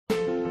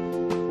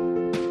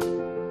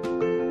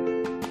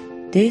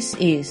This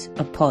is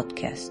a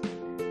podcast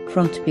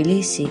from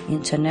Tbilisi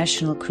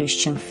International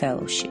Christian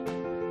Fellowship,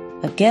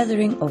 a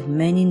gathering of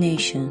many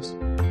nations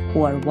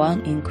who are one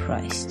in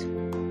Christ.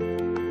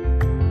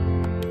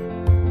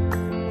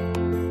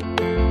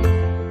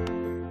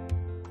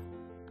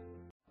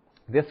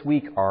 This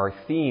week our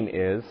theme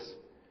is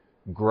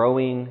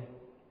growing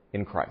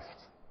in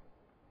Christ.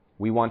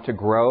 We want to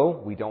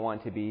grow. We don't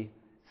want to be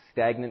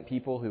stagnant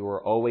people who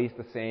are always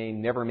the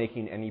same, never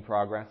making any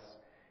progress.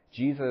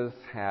 Jesus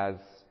has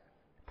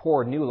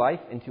poured new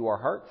life into our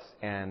hearts,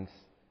 and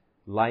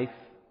life,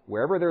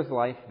 wherever there's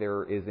life,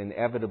 there is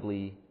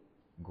inevitably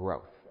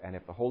growth. And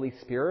if the Holy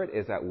Spirit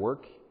is at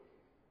work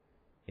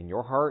in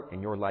your heart,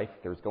 in your life,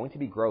 there's going to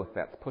be growth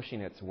that's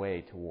pushing its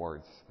way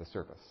towards the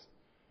surface.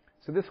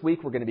 So this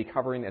week we're going to be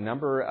covering a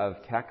number of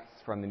texts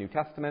from the New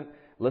Testament,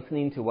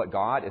 listening to what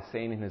God is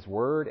saying in His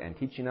Word and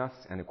teaching us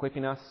and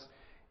equipping us.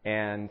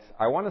 And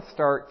I want to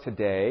start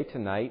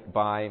tonight,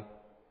 by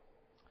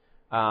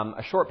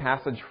a short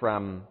passage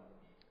from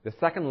the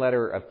second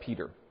letter of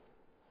Peter.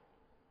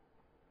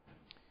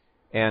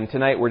 And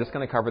tonight we're just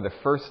going to cover the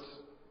first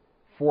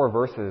 4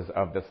 verses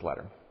of this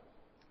letter.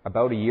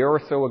 About a year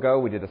or so ago,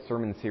 we did a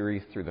sermon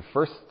series through the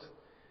first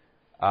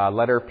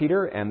letter of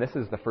Peter, and this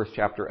is the first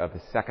chapter of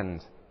the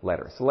second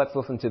letter. So let's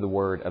listen to the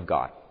Word of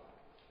God.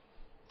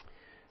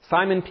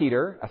 Simon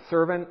Peter, a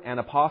servant and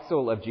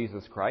apostle of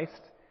Jesus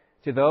Christ,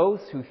 to those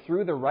who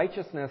through the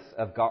righteousness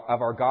of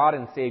our God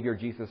and Savior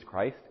Jesus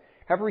Christ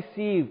have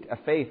received a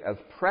faith as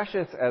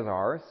precious as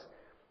ours,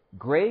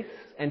 grace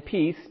and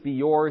peace be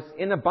yours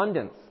in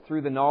abundance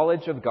through the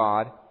knowledge of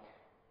God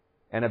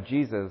and of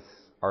Jesus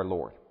our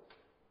Lord.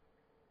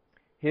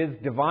 His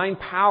divine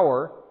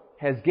power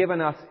has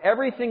given us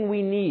everything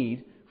we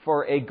need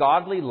for a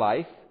godly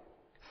life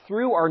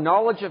through our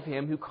knowledge of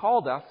Him who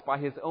called us by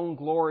His own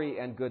glory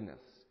and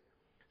goodness.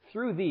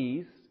 Through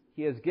these,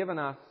 He has given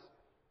us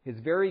His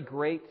very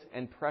great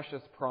and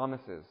precious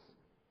promises,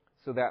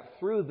 so that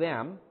through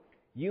them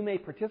you may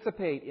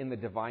participate in the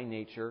divine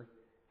nature,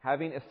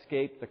 having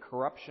escaped the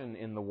corruption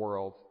in the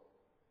world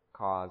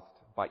caused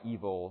by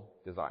evil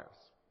desires.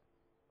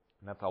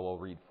 And that's all we'll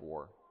read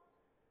for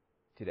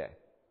today.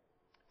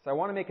 So I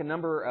want to make a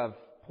number of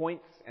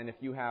points, and if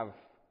you have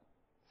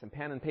some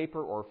pen and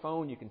paper or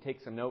phone, you can take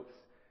some notes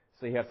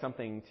so you have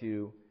something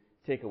to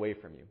take away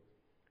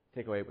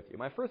with you.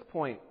 My first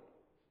point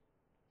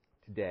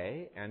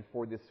today and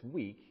for this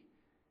week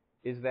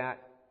is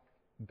that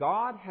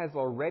God has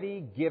already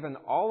given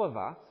all of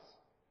us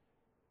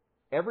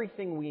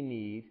everything we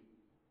need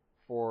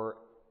for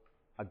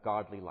a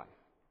godly life.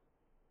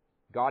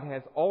 God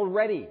has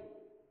already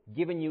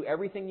given you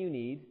everything you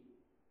need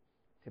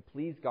to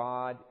please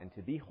God and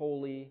to be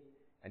holy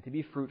and to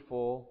be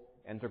fruitful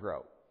and to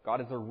grow. God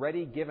has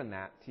already given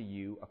that to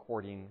you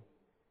according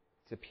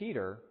to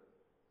Peter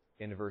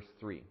in verse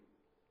 3.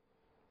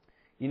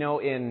 You know,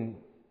 in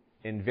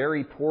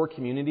very poor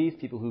communities,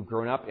 people who've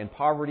grown up in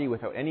poverty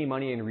without any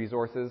money and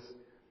resources,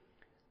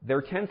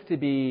 there tends to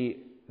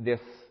be this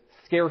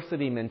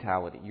scarcity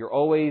mentality. You're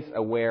always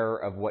aware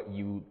of what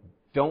you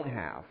don't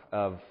have,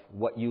 of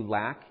what you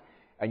lack,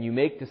 and you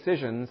make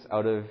decisions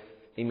out of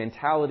a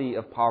mentality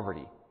of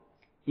poverty.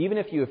 Even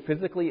if you have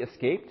physically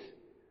escaped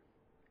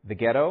the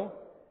ghetto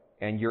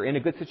and you're in a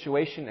good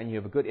situation and you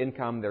have a good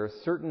income, there are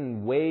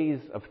certain ways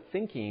of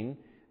thinking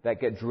that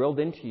get drilled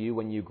into you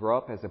when you grow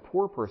up as a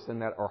poor person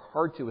that are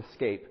hard to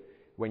escape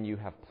when you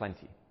have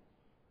plenty.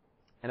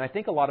 And I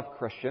think a lot of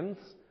Christians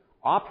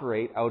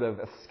operate out of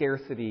a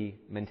scarcity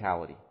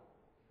mentality.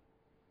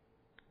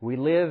 We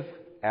live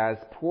as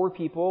poor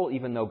people,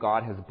 even though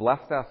God has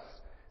blessed us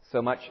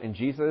so much in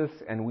Jesus,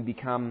 and we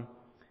become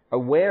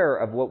aware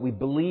of what we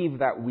believe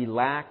that we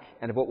lack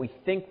and of what we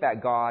think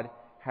that God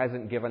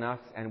hasn't given us,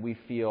 and we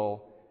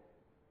feel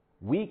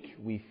weak,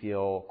 we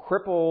feel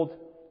crippled,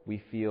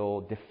 we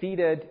feel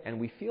defeated, and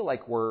we feel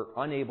like we're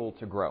unable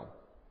to grow.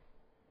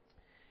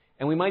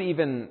 And we might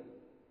even,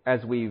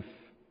 as we've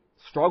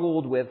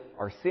struggled with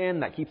our sin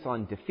that keeps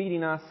on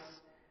defeating us,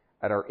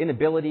 at our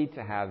inability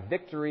to have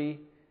victory,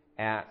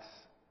 at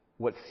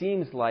what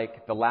seems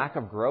like the lack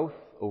of growth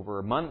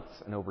over months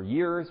and over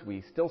years,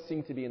 we still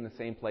seem to be in the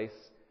same place.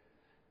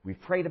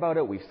 We've prayed about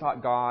it, we've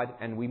sought God,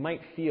 and we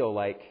might feel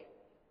like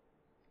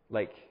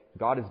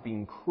God is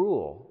being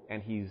cruel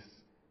and He's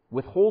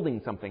withholding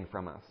something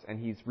from us, and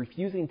He's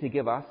refusing to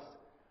give us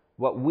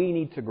what we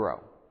need to grow.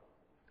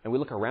 And we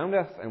look around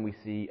us and we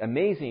see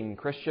amazing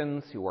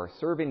Christians who are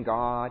serving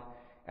God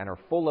and are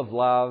full of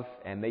love,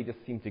 and they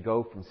just seem to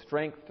go from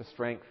strength to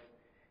strength,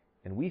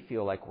 and we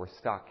feel like we're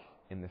stuck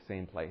in the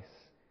same place.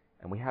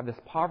 And we have this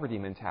poverty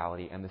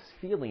mentality and this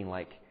feeling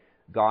like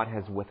God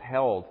has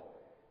withheld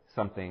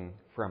something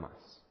from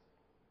us.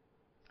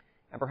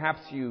 And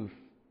perhaps you've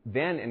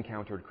then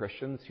encountered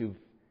Christians who've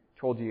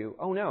told you,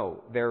 oh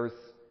no, there's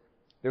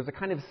a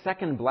kind of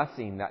second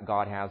blessing that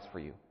God has for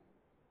you.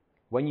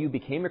 When you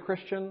became a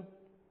Christian,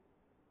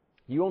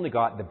 you only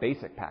got the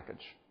basic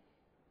package.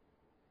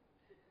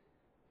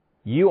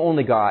 You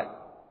only got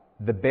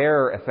the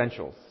bare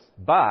essentials.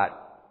 But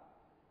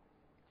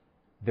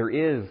there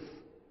is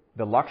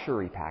the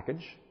luxury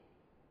package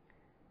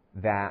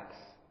that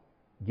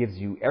gives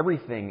you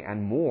everything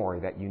and more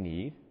that you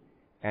need.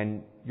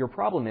 And your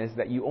problem is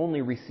that you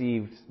only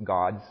received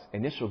God's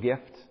initial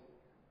gift,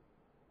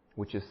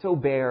 which is so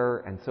bare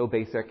and so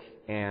basic.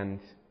 And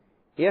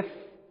if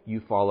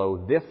you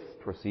follow this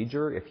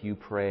procedure, if you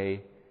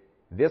pray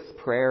this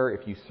prayer,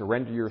 if you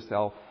surrender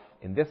yourself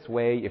in this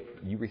way, if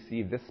you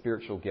receive this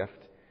spiritual gift,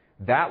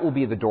 that will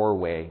be the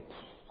doorway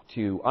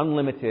to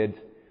unlimited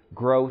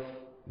growth,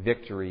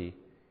 victory,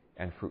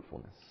 and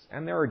fruitfulness.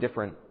 And there are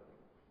different,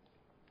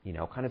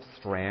 kind of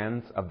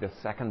strands of this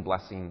second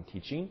blessing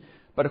teaching.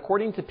 But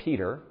according to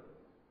Peter,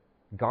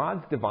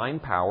 God's divine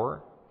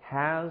power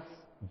has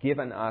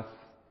given us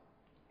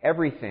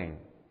everything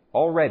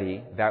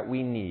already that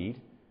we need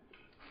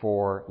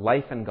for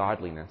life and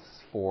godliness,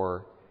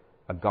 for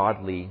a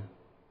godly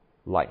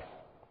life.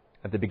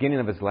 At the beginning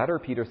of his letter,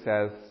 Peter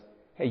says,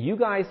 hey, you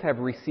guys have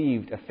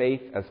received a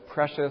faith as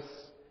precious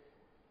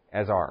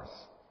as ours.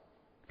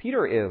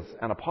 Peter is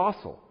an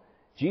apostle.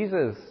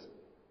 Jesus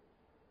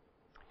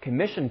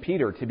commissioned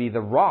Peter to be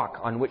the rock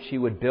on which he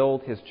would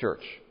build his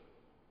church.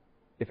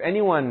 If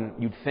anyone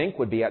you'd think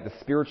would be at the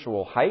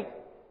spiritual height,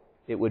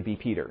 it would be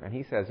Peter. And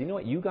he says, you know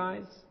what, you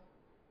guys,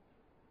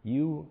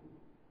 you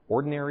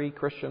ordinary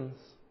Christians,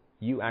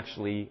 you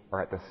actually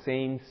are at the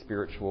same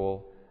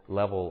spiritual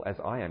level as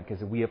I am,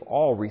 because we have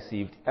all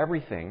received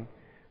everything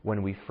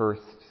when we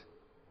first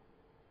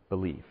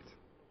believed.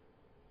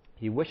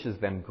 He wishes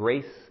them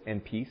grace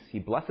and peace. He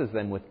blesses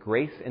them with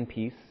grace and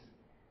peace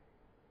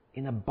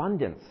in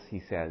abundance,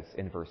 he says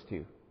in verse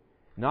 2.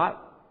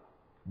 Not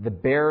the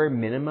bare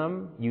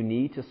minimum you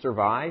need to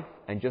survive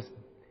and just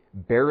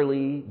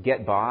barely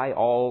get by,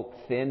 all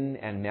thin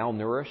and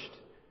malnourished.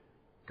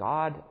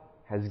 God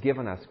has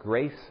given us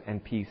grace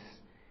and peace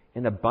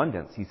in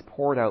abundance. He's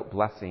poured out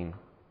blessing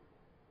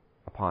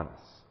upon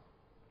us.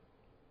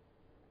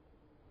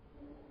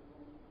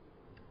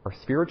 Our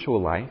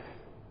spiritual life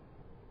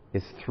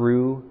is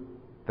through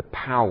the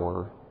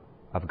power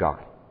of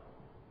God.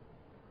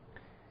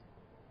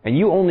 And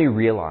you only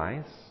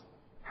realize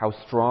how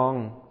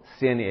strong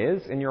sin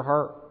is in your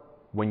heart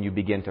when you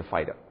begin to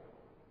fight it.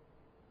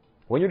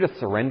 When you're just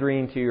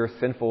surrendering to your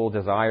sinful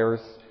desires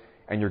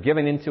and you're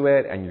giving into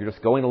it and you're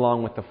just going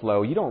along with the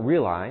flow, you don't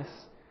realize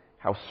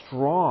how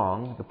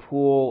strong the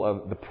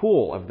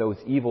pull of those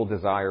evil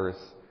desires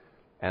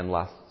and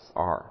lusts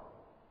are.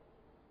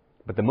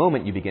 But the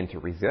moment you begin to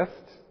resist,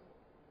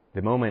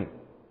 the moment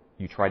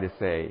you try to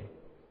say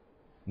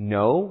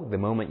no, the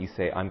moment you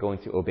say, I'm going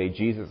to obey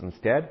Jesus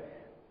instead,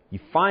 you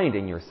find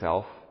in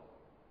yourself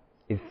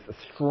is a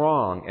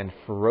strong and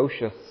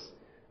ferocious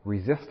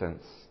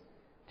resistance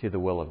to the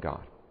will of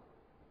God.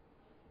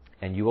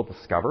 And you will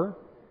discover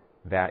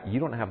that you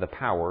don't have the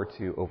power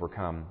to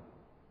overcome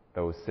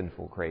those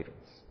sinful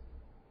cravings.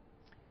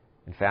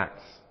 In fact,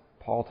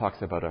 Paul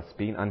talks about us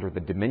being under the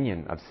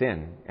dominion of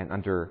sin and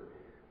under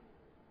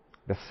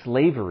the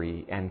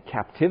slavery and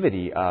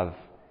captivity of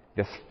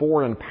this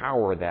foreign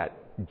power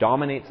that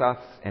dominates us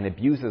and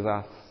abuses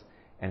us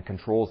and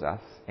controls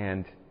us.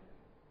 And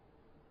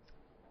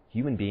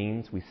human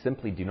beings, we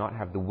simply do not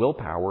have the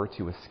willpower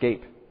to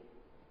escape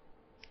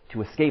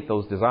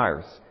those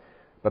desires.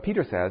 But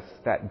Peter says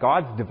that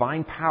God's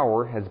divine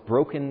power has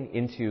broken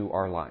into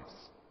our lives.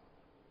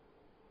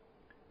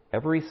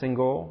 Every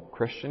single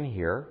Christian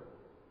here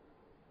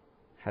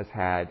has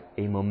had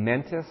a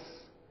momentous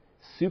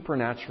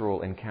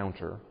supernatural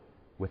encounter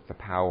with the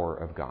power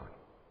of God.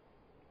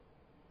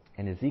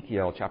 In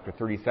Ezekiel chapter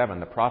 37,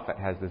 the prophet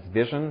has this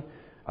vision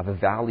of a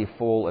valley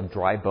full of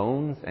dry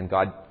bones, and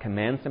God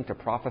commands him to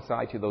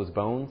prophesy to those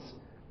bones.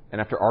 And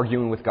after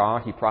arguing with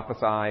God, he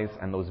prophesies,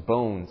 and those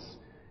bones,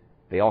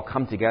 they all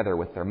come together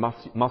with their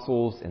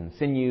muscles and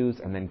sinews,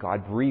 and then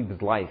God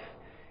breathes life,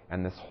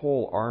 and this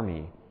whole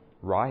army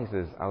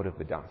rises out of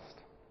the dust.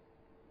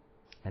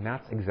 And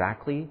that's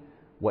exactly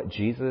what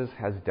Jesus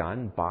has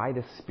done by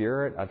the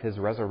Spirit of his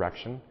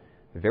resurrection,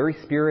 the very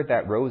Spirit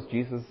that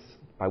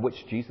by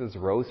which Jesus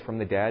rose from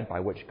the dead, by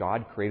which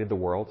God created the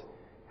world,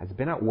 has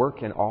been at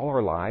work in all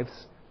our lives,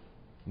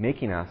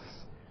 making us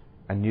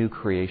a new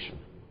creation.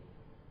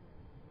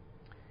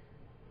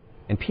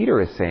 And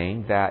Peter is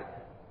saying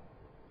that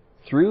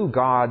through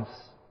God's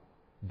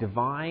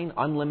divine,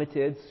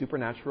 unlimited,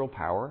 supernatural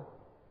power,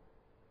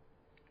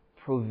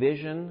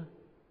 provision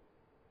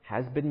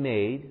has been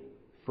made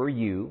for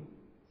you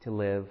to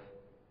live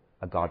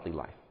a godly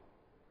life.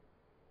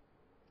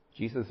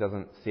 Jesus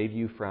doesn't save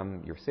you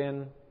from your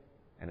sin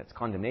and its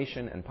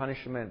condemnation and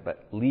punishment,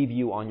 but leave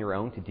you on your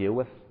own to deal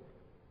with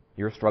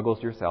your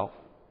struggles yourself.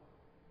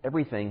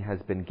 Everything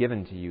has been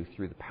given to you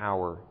through the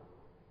power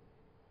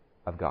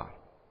of God.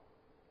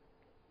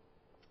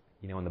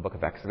 In the book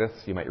of Exodus,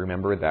 you might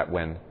remember that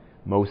when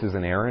Moses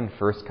and Aaron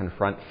first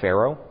confront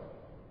Pharaoh,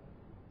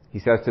 he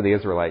says to the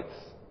Israelites,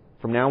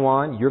 from now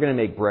on, you're going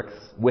to make bricks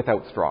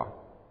without straw.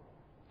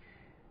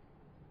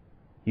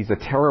 He's a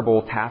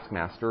terrible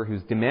taskmaster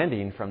who's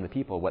demanding from the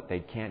people what they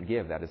can't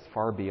give that is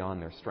far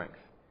beyond their strength.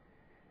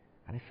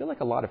 And I feel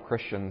like a lot of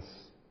Christians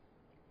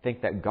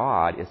think that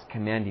God is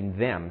commanding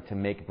them to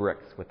make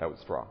bricks without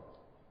straw.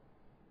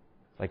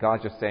 Like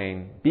God's just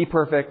saying, be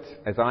perfect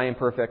as I am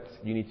perfect.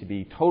 You need to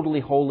be totally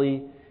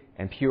holy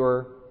and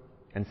pure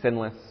and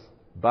sinless.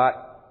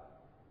 But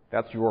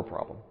that's your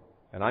problem.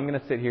 And I'm going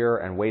to sit here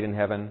and wait in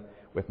heaven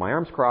with my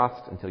arms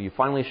crossed until you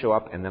finally show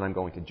up, and then I'm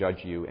going to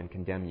judge you and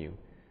condemn you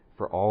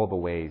for all the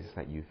ways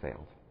that you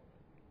failed.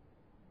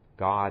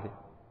 God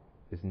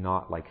is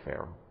not like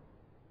Pharaoh.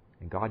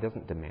 And God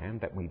doesn't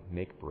demand that we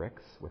make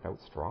bricks without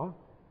straw.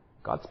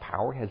 God's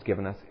power has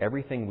given us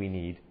everything we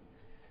need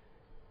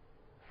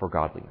for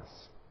godliness.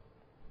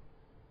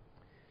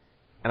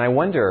 And I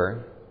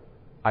wonder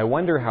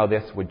how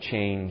this would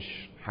change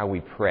how we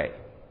pray.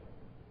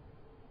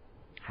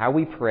 How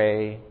we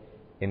pray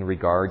in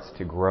regards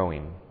to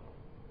growing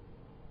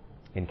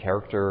in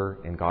character,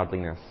 in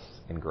godliness,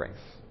 in grace.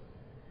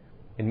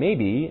 And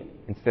maybe,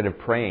 instead of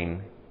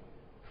praying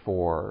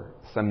for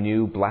some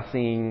new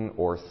blessing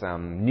or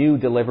some new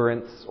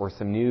deliverance or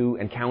some new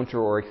encounter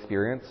or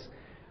experience,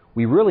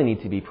 we really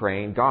need to be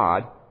praying,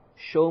 God,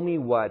 show me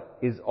what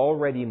is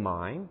already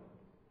mine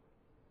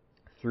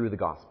through the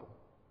gospel.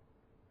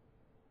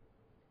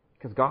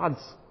 Because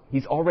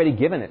He's already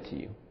given it to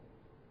you.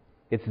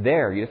 It's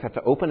there. You just have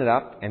to open it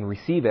up and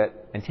receive it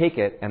and take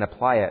it and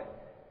apply it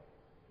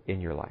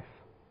in your life.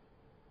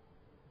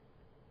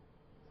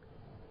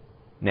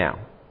 Now,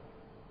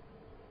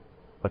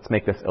 let's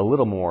make this a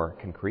little more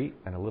concrete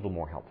and a little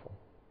more helpful.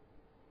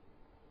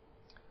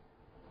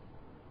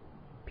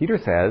 Peter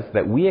says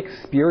that we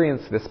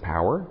experience this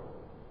power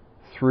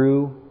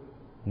through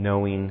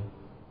knowing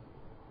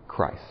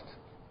Christ.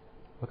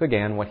 Look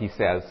again what he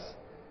says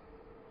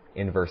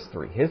in verse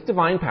 3. His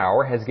divine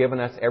power has given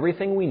us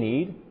everything we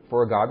need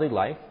for a godly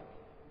life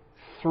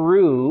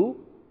through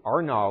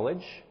our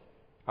knowledge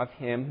of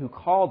Him who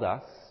called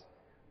us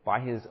by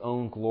His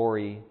own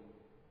glory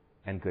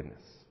and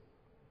goodness.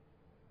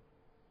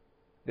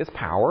 This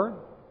power,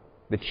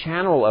 the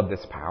channel of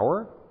this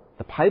power,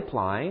 the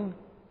pipeline,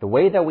 the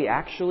way that we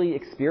actually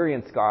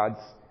experience God's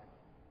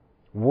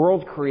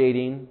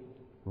world-creating,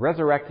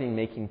 resurrecting,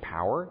 making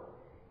power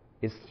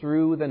is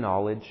through the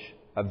knowledge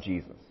of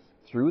Jesus.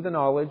 Through the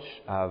knowledge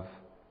of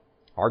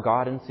our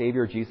God and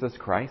Savior Jesus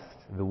Christ,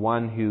 the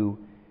one who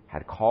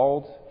had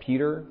called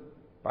Peter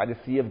by the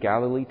Sea of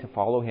Galilee to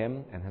follow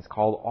Him and has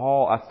called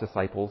all us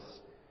disciples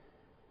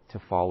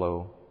to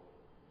follow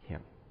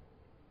Him.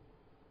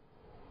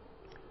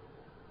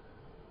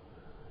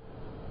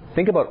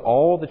 Think about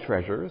all the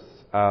treasures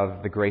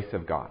of the grace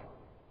of God.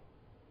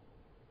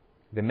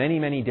 The many,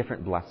 many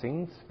different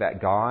blessings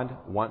that God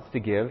wants to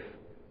give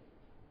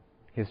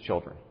His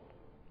children.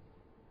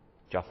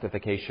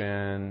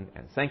 Justification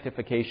and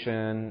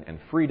sanctification and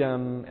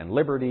freedom and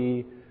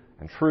liberty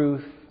and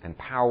truth and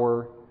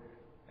power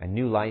and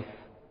new life.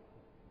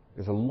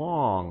 There's a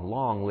long,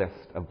 long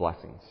list of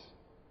blessings.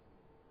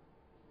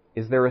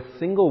 Is there a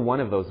single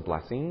one of those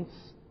blessings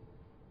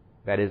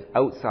that is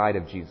outside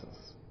of Jesus?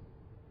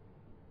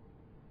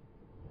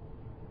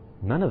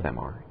 None of them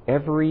are.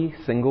 Every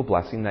single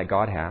blessing that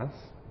God has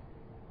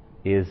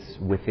is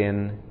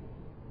within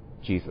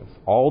Jesus.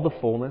 All the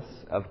fullness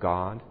of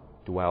God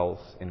dwells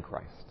in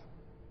Christ.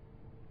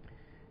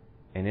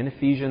 And in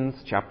Ephesians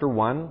chapter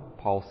 1,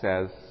 Paul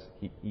says,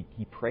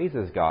 he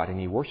praises God and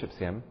he worships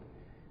Him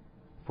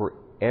for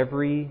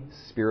every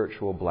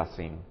spiritual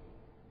blessing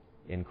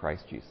in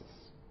Christ Jesus.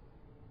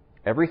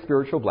 Every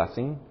spiritual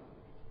blessing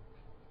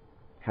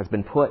has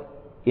been put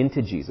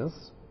into Jesus.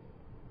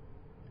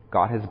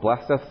 God has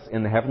blessed us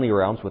in the heavenly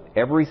realms with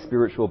every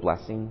spiritual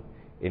blessing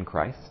in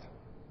Christ.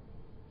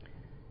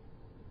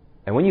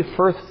 And when you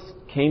first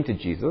came to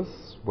Jesus,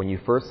 when you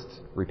first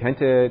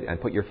repented and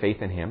put your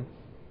faith in Him,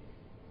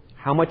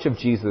 how much of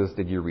Jesus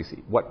did you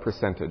receive? What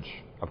percentage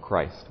of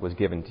Christ was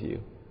given to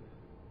you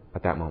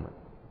at that moment?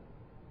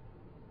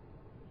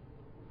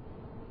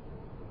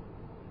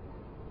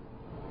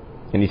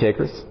 Any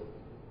takers?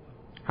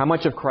 How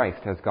much of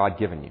Christ has God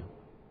given you?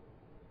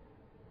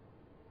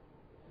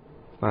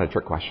 It's not a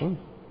trick question.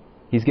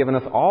 He's given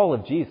us all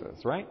of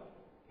Jesus, right?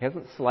 He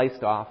hasn't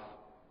sliced off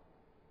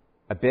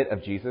a bit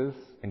of Jesus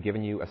and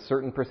given you a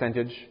certain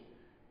percentage.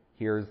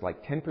 Here's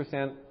like 10%.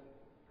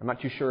 I'm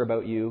not too sure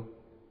about you.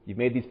 You've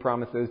made these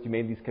promises, you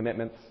made these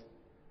commitments,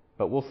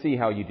 but we'll see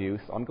how you do.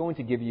 So I'm going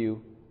to give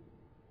you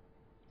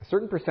a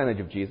certain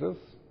percentage of Jesus,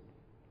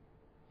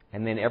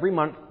 and then every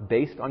month,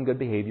 based on good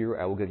behavior,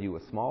 I will give you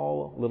a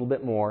small little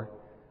bit more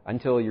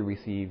until you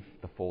receive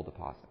the full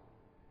deposit.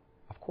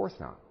 Of course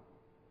not.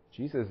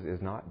 Jesus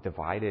is not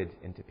divided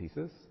into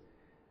pieces.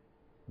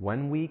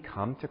 When we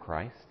come to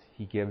Christ,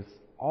 He gives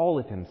all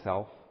of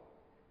Himself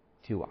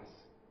to us.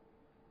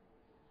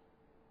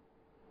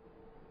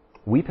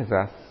 We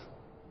possess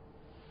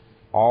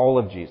all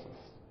of Jesus.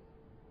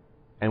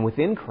 And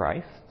within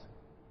Christ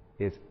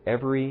is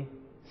every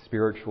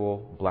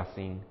spiritual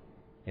blessing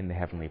in the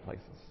heavenly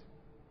places.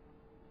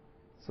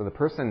 So the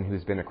person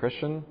who's been a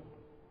Christian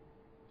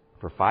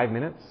for 5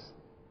 minutes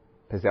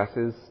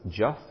possesses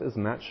just as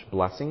much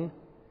blessing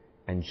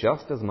and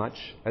just as much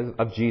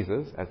of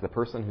Jesus as the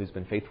person who's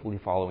been faithfully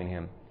following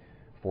Him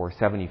for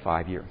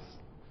 75 years.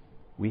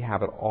 We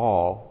have it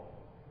all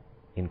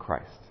in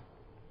Christ.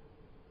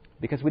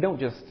 Because we don't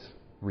just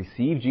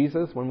receive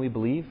Jesus when we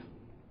believe.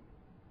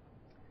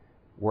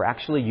 We're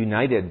actually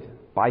united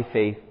by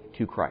faith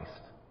to Christ.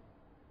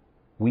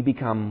 We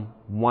become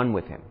one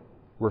with Him.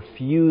 We're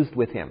fused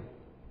with Him.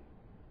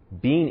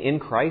 Being in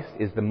Christ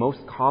is the most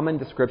common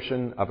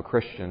description of a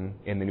Christian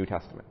in the New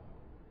Testament.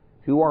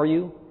 Who are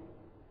you?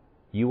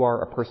 You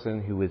are a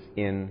person who is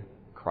in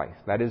Christ.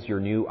 That is your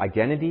new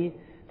identity.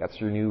 That's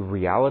your new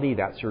reality.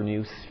 That's your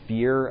new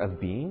sphere of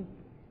being.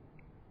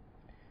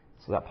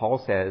 So that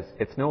Paul says,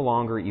 it's no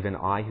longer even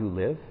I who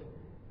live,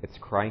 it's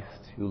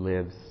Christ who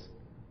lives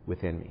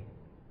within me.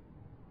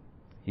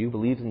 He who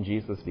believes in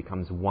Jesus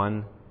becomes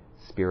one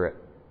spirit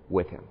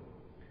with Him.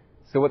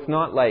 So it's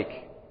not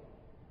like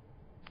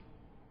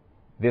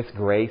this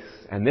grace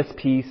and this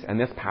peace and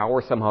this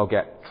power somehow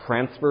get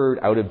transferred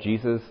out of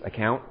Jesus'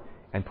 account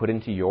and put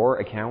into your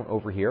account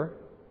over here.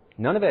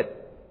 None of it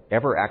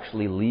ever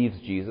actually leaves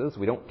Jesus.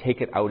 We don't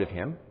take it out of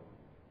Him.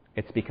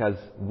 It's because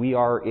we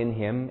are in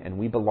Him and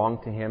we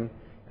belong to Him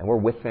and we're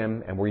with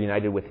Him and we're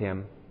united with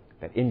Him,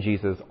 that in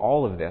Jesus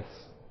all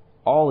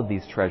of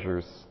these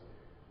treasures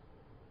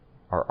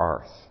are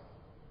ours.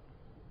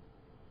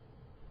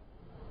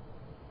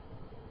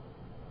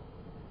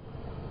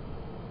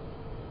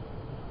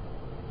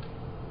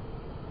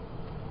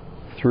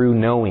 Through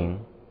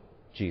knowing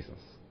Jesus.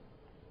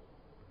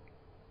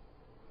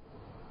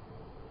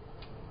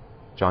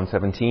 John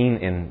 17,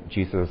 in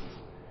Jesus'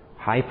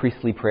 high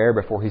priestly prayer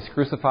before He's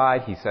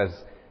crucified, He says,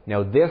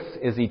 "Now this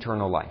is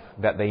eternal life,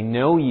 that they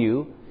know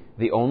you,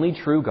 the only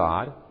true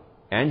God,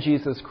 and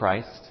Jesus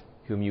Christ,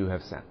 whom you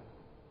have sent."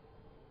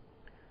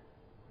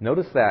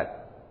 Notice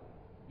that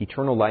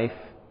eternal life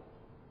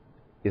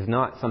is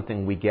not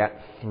something we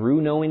get through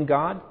knowing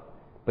God,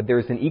 but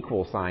there's an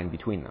equal sign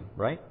between them,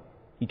 right?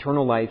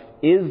 Eternal life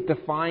is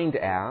defined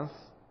as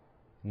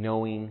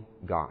knowing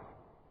God.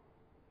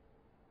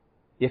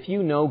 If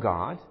you know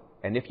God,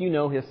 and if you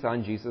know His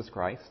Son, Jesus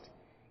Christ,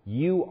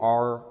 you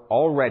are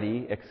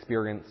already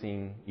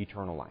experiencing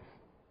eternal life.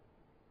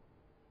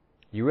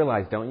 You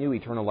realize, don't you,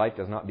 eternal life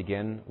does not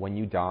begin when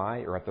you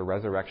die or at the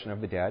resurrection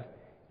of the dead.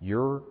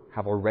 You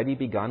have already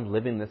begun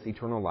living this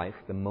eternal life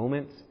the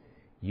moment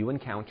you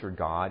encountered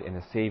God in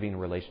a saving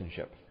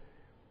relationship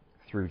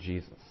through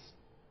Jesus.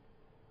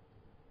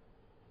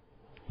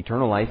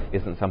 Eternal life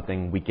isn't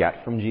something we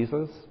get from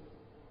Jesus.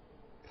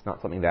 It's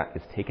not something that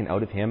is taken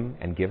out of Him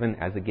and given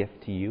as a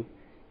gift to you.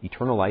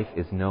 Eternal life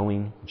is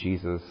knowing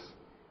Jesus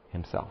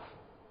Himself.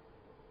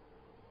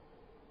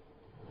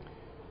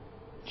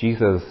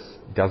 Jesus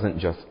doesn't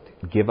just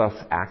give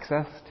us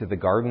access to the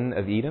Garden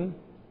of Eden.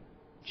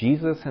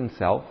 Jesus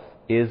Himself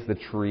is the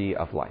tree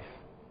of life.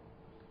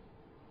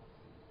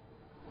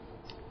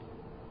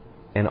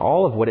 And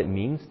all of what it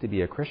means to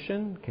be a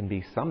Christian can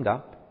be summed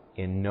up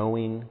in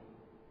knowing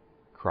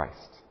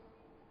Christ.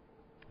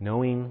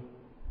 Knowing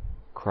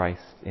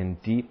Christ in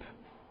deep,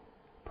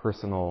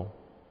 personal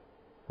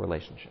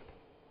relationship.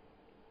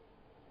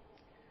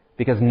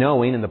 Because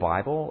knowing in the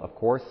Bible, of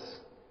course,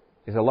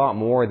 is a lot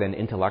more than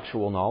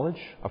intellectual knowledge.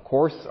 Of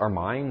course, our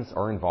minds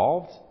are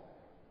involved.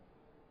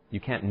 You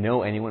can't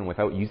know anyone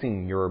without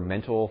using your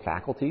mental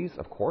faculties,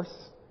 of course.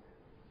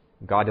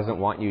 God doesn't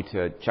want you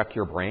to check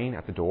your brain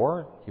at the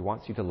door. He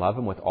wants you to love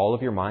Him with all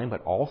of your mind,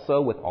 but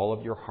also with all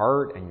of your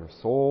heart and your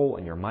soul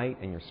and your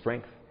might and your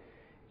strength.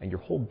 And your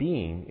whole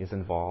being is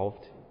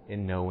involved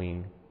in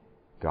knowing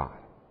God.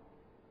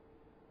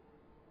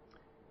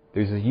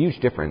 There's a huge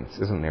difference,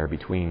 isn't there,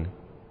 between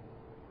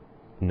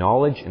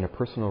knowledge in a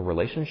personal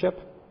relationship,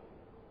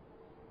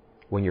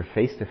 when you're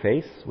face to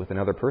face with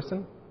another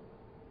person,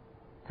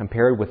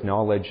 compared with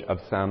knowledge of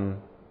some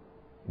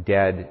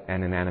dead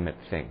and inanimate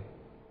thing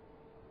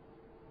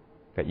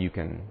that you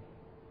can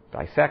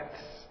dissect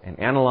and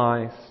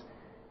analyze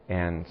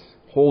and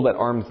hold at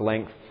arm's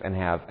length and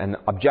have an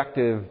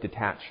objective,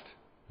 detached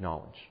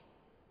knowledge.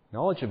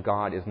 Knowledge of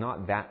God is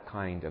not that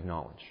kind of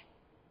knowledge.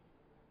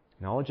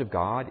 Knowledge of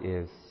God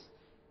is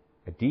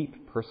a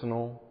deep,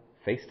 personal,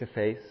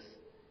 face-to-face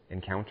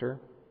encounter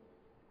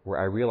where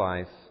I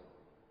realize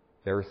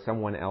there is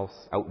someone else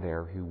out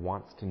there who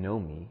wants to know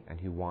me and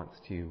who wants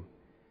to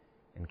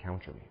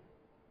encounter me.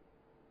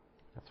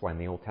 That's why in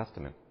the Old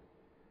Testament,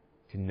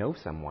 to know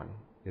someone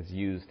is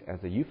used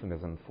as a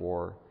euphemism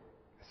for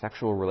a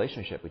sexual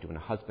relationship between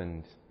a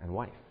husband and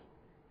wife.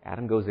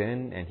 Adam goes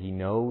in and he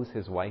knows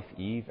his wife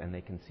Eve and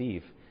they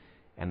conceive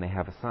and they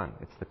have a son.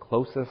 It's the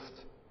closest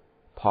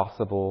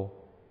possible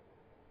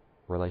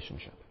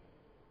relationship.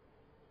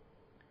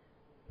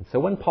 And so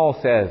when Paul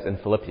says in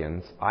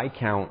Philippians, I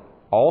count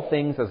all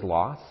things as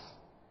loss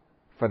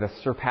for the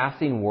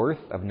surpassing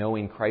worth of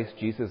knowing Christ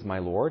Jesus my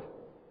Lord,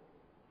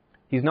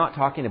 he's not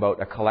talking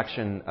about a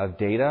collection of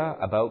data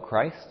about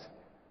Christ,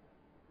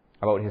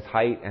 about His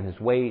height and His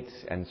weight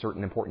and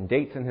certain important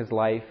dates in His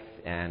life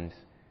and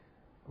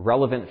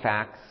relevant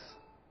facts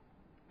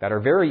that are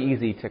very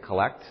easy to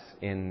collect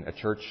in a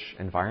church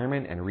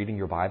environment and reading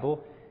your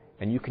Bible.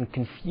 And you can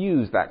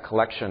confuse that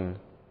collection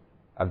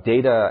of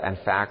data and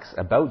facts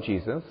about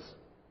Jesus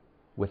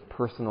with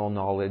personal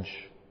knowledge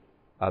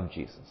of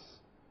Jesus.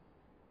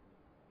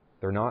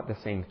 They're not the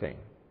same thing.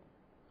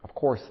 Of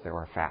course, there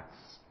are facts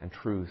and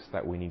truths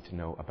that we need to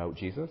know about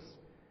Jesus,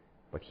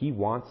 but he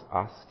wants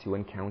us to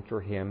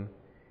encounter him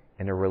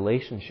in a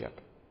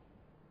relationship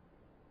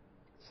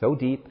so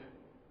deep,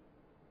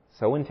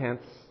 so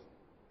intense,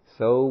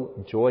 so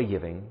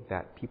joy-giving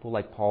that people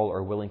like Paul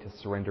are willing to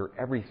surrender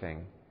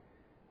everything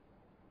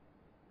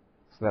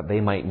so that they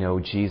might know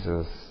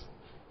Jesus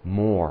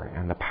more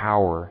and the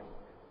power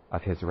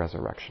of his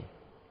resurrection.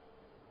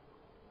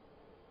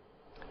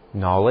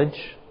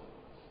 Knowledge,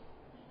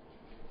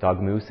 Doug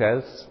Moo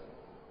says,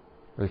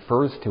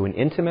 refers to an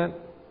intimate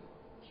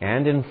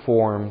and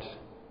informed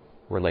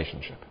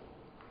relationship.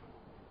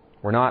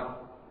 We're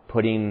not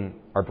putting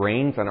our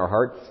brains and our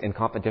hearts in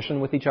competition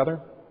with each other,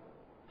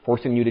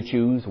 forcing you to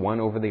choose one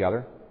over the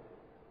other.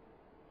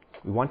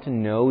 We want to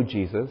know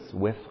Jesus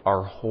with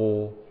our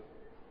whole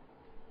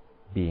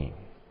being.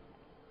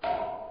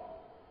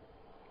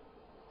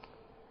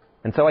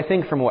 And so I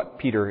think from what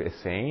Peter is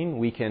saying,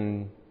 we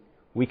can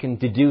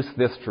deduce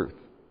this truth,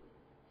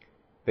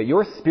 that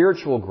your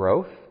spiritual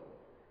growth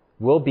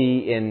will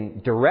be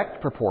in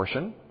direct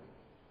proportion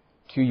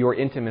to your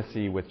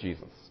intimacy with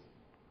Jesus.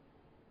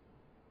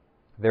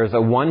 There's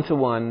a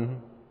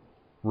one-to-one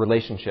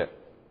relationship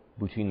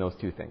between those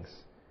two things.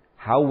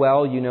 How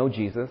well you know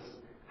Jesus,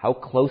 how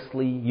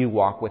closely you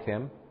walk with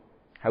him,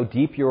 how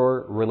deep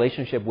your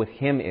relationship with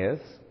him is,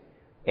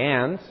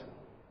 and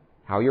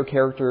how your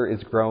character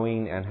is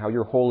growing and how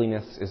your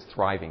holiness is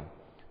thriving.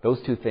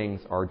 Those two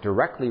things are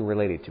directly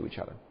related to each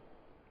other.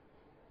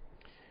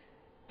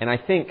 And I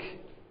think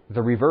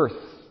the reverse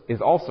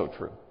is also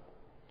true.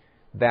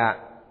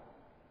 That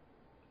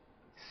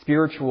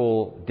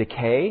spiritual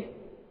decay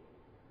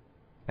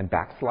and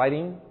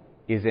backsliding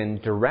is in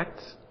direct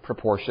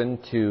proportion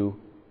to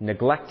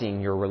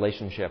neglecting your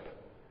relationship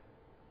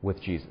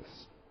with Jesus.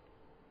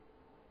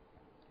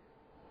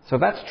 So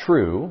that's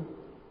true.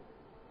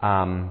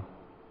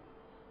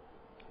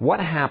 What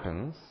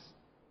happens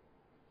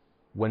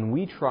when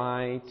we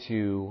try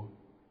to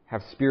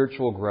have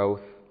spiritual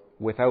growth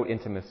without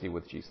intimacy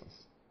with Jesus?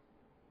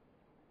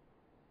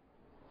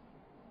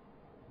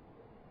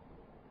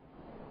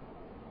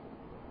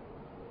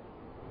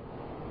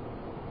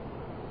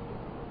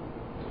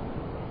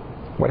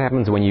 What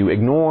happens when you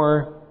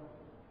ignore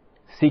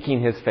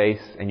seeking his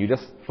face and you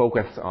just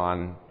focus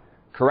on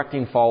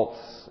correcting faults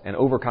and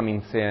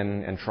overcoming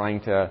sin and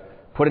trying to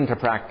put into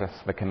practice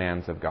the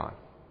commands of God?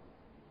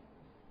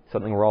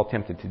 Something we're all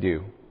tempted to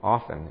do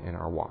often in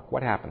our walk.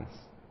 What happens?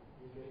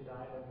 We get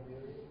tired and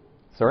weary.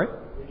 Sorry?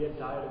 We get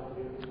tired and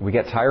weary. We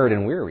get tired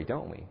and weary,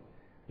 don't we?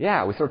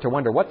 Yeah, we start to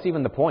wonder, what's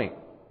even the point?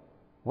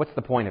 What's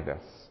the point of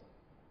this?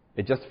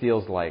 It just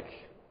feels like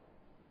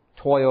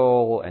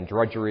toil and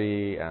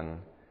drudgery and,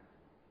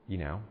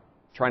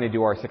 trying to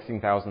do our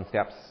 16,000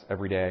 steps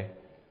every day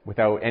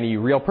without any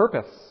real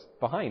purpose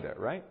behind it,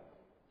 right?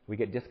 We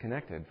get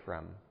disconnected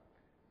from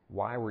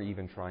why we're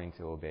even trying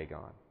to obey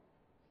God.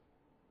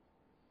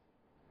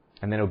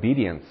 And then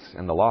obedience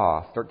and the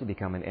law start to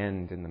become an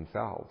end in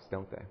themselves,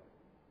 don't they?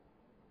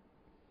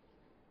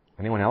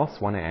 Anyone else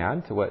want to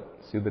add to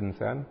what Subin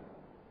said?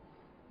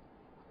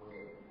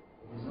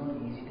 It is not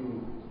easy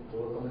to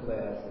overcome it by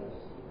ourselves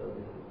without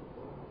the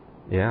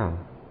help. Yeah.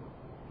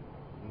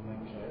 We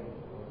might try,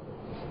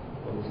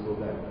 but always go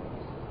back.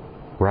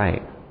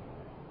 Right.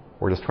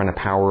 We're just trying to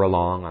power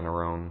along on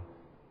our own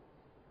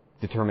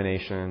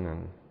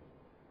determination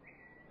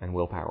and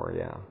willpower,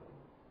 yeah.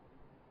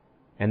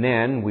 And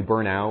then we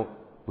burn out,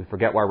 we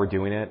forget why we're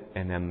doing it,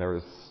 and then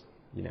there's,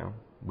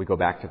 we go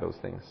back to those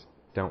things,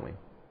 don't we?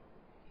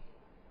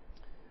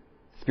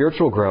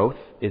 Spiritual growth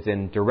is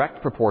in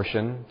direct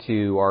proportion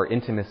to our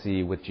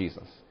intimacy with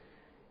Jesus.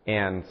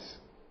 And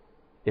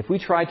if we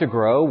try to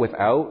grow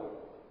without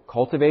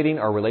cultivating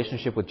our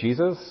relationship with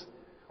Jesus,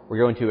 we're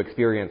going to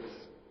experience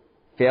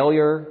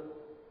failure,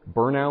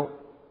 burnout.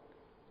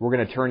 We're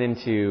going to turn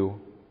into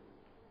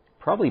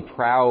probably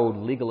proud,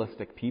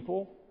 legalistic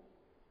people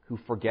who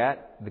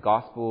forget the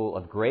gospel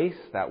of grace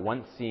that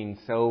once seemed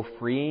so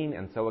freeing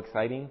and so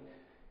exciting,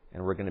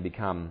 and we're going to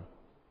become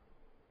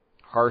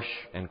harsh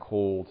and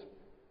cold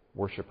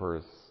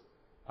worshippers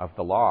of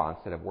the law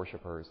instead of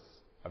worshippers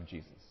of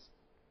Jesus.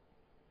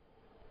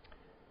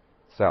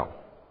 So,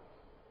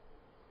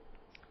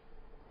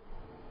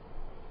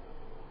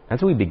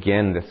 as we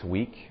begin this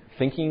week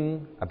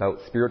thinking about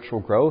spiritual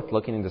growth,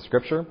 looking into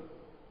Scripture,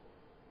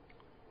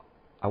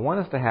 I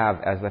want us to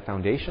have as the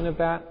foundation of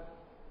that,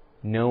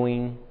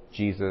 knowing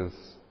Jesus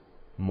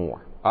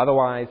more.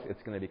 Otherwise,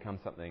 it's going to become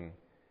something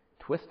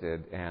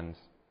twisted and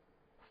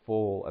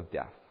full of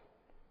death.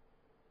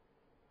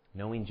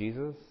 Knowing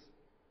Jesus,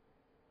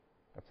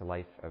 that's a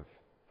life of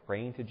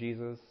praying to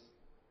Jesus,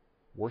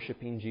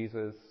 worshiping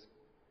Jesus,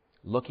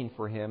 looking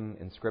for him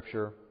in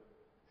Scripture,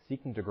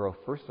 seeking to grow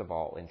first of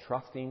all in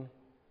trusting,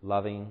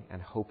 loving,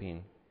 and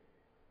hoping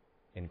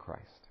in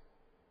Christ.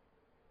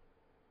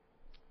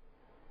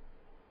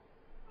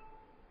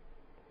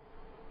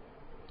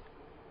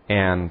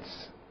 And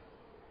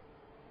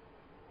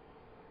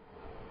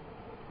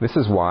This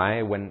is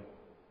why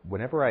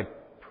whenever I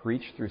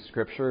preach through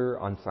Scripture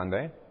on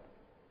Sunday,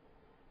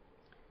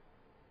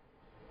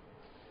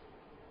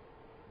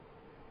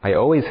 I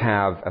always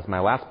have, as my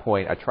last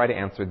point, I try to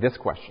answer this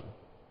question.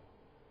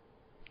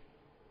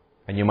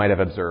 And you might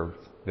have observed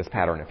this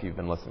pattern if you've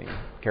been listening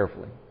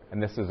carefully.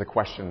 And this is a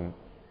question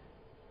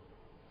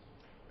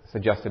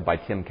suggested by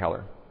Tim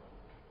Keller.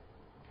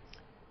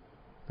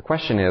 The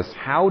question is,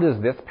 how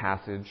does this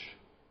passage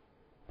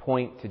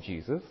point to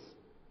Jesus?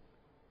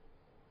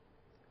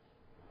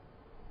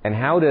 And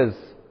how does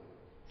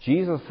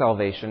Jesus'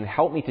 salvation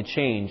help me to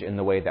change in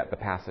the way that the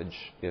passage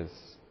is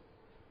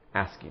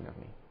asking of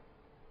me?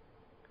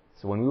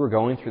 So when we were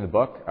going through the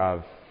book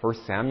of 1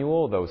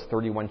 Samuel, those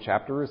 31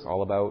 chapters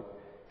all about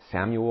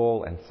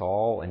Samuel and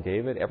Saul and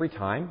David, every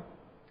time,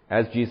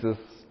 as Jesus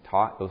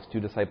taught those two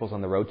disciples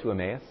on the road to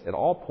Emmaus, it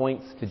all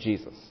points to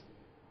Jesus.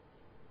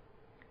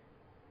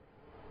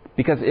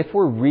 Because if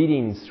we're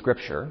reading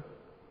Scripture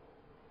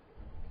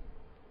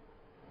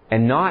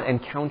and not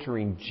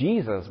encountering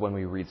Jesus when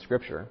we read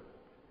Scripture,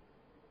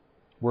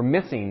 we're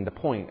missing the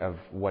point of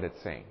what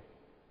it's saying.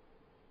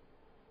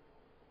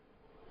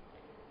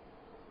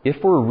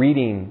 If we're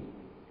reading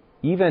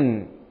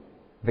even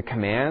the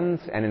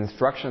commands and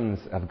instructions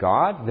of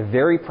God, the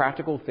very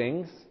practical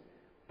things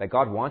that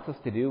God wants us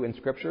to do in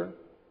Scripture,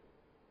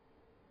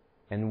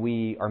 and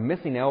we are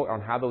missing out on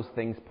how those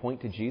things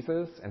point to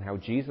Jesus and how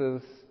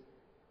Jesus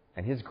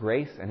and His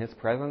grace and His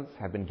presence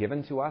have been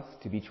given to us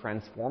to be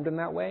transformed in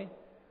that way,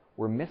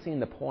 we're missing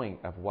the point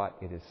of what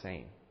it is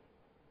saying.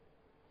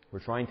 We're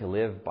trying to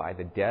live by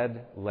the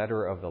dead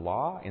letter of the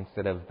law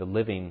instead of the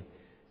living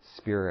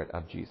Spirit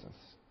of Jesus.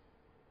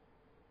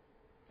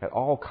 It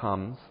all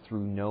comes through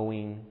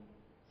knowing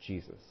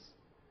Jesus.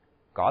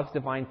 God's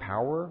divine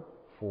power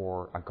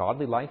for a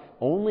godly life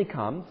only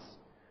comes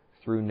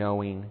through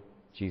knowing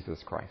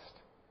Jesus Christ.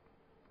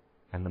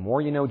 And the more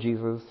you know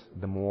Jesus,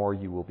 the more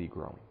you will be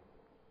growing.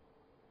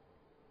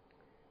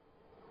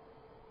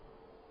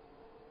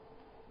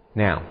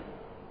 Now,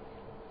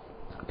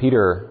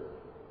 Peter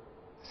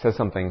says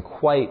something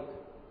quite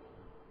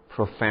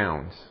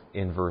profound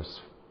in verse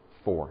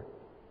 4.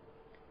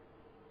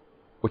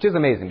 Which is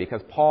amazing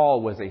because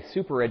Paul was a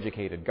super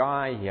educated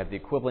guy. He had the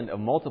equivalent of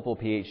multiple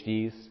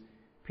PhDs.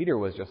 Peter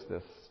was just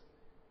this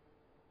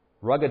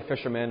rugged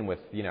fisherman with,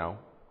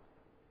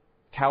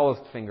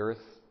 calloused fingers.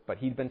 But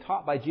he'd been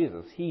taught by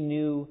Jesus. He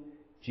knew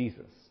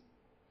Jesus.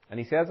 And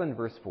he says in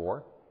verse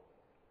 4,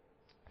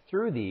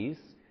 through these,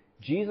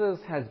 Jesus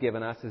has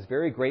given us His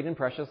very great and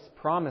precious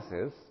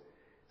promises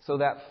so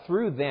that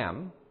through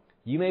them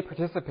you may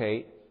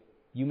participate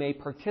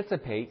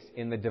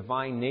in the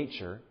divine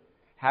nature,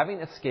 having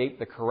escaped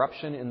the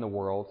corruption in the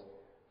world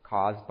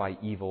caused by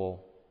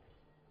evil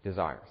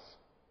desires.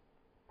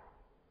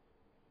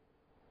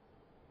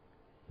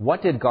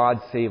 What did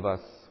God save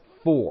us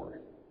for?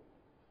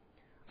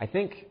 I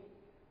think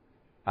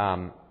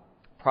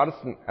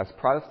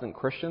Protestant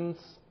Christians,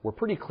 we're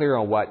pretty clear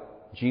on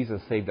what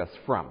Jesus saved us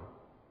from.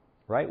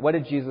 Right? What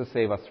did Jesus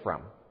save us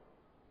from?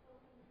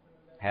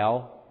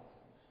 Hell,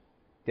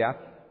 death,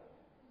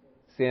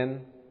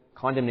 sin,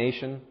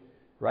 condemnation,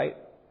 right?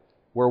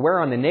 We're aware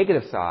on the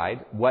negative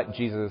side what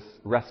Jesus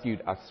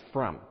rescued us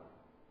from.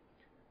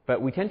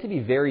 But we tend to be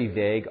very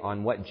vague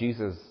on what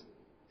Jesus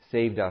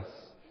saved us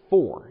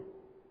for.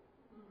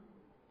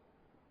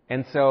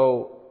 And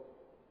so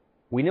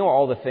we know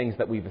all the things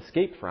that we've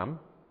escaped from,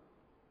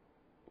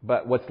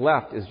 but what's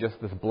left is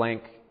just this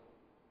blank,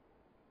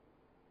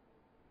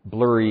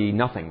 blurry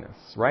nothingness,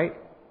 right?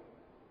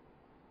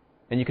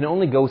 And you can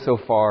only go so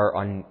far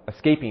on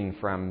escaping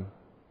from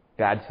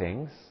bad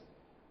things.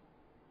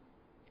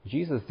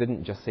 Jesus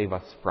didn't just save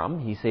us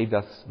from, He saved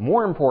us,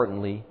 more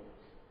importantly,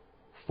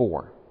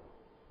 for.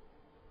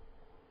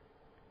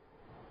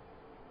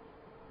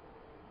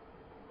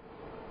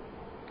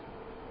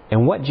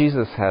 And what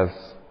Jesus has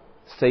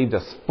saved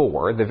us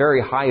for, the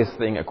very highest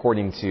thing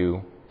according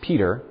to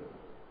Peter,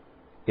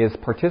 is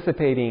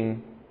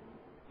participating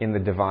in the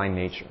divine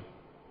nature.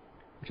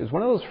 Which is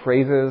one of those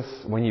phrases,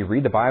 when you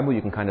read the Bible,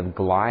 you can kind of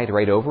glide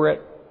right over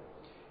it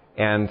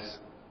and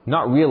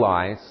not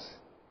realize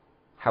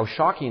how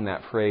shocking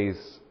that phrase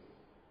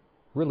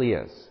really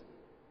is.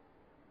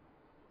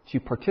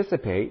 To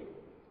participate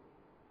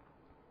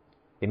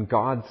in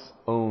God's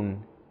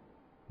own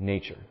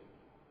nature.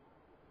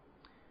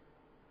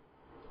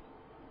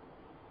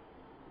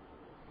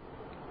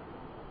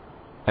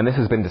 And this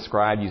has been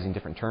described using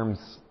different terms,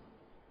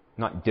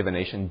 not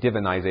divination,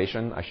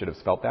 divinization, I should have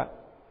spelt that,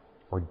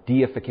 or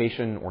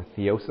deification or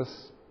theosis,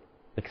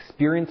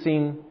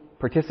 experiencing,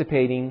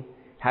 participating,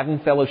 having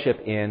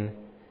fellowship in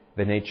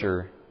the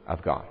nature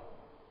of God.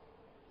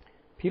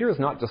 Peter is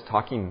not just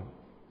talking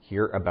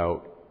here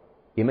about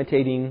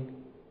imitating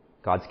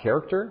God's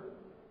character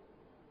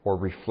or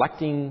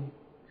reflecting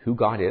who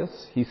God is.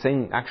 He's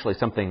saying actually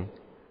something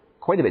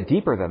quite a bit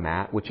deeper than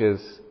that, which is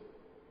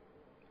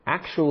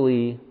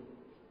actually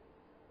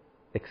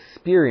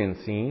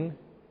experiencing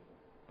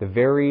the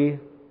very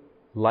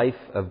life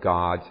of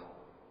God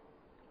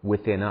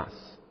within us.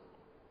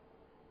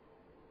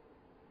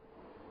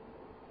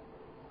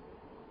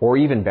 Or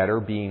even better,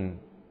 being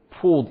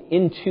pulled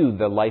into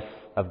the life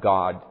of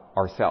God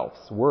ourselves.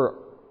 We're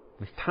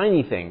this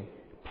tiny thing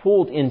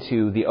pulled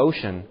into the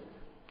ocean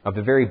of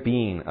the very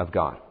being of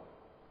God.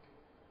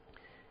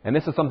 And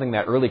this is something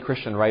that early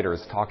Christian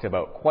writers talked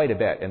about quite a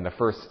bit in the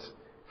first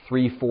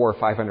 300, 400,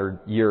 500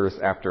 years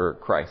after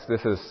Christ.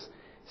 This is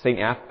St.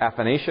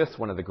 Athanasius,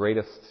 one of the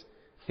greatest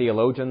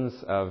theologians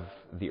of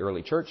the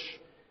early church.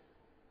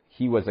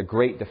 He was a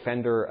great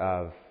defender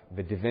of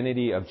the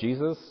divinity of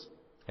Jesus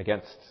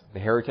against the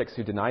heretics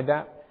who denied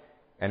that.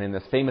 And in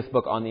this famous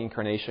book on the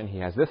Incarnation, he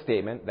has this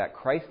statement, that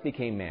Christ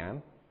became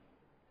man,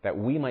 that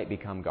we might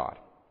become God.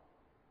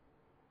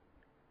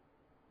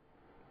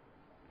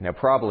 Now,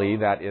 probably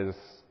that is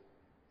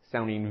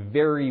sounding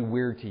very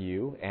weird to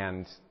you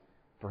and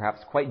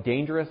perhaps quite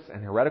dangerous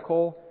and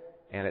heretical,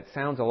 and it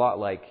sounds a lot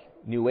like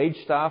New Age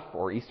stuff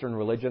or Eastern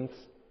religions.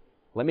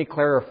 Let me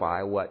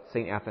clarify what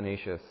St.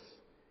 Athanasius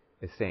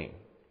is saying.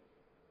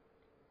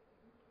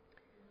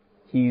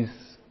 He's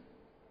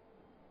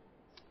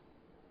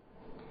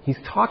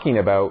talking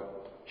about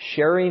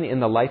sharing in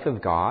the life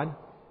of God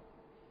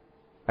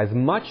as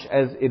much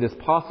as it is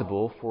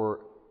possible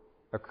for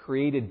a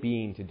created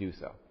being to do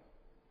so.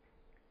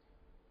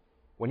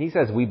 When he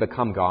says we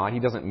become God, he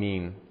doesn't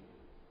mean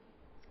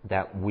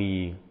that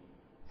we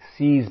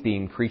cease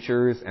being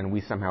creatures and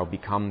we somehow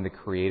become the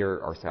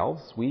creator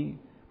ourselves. We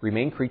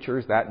remain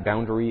creatures. That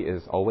boundary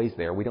is always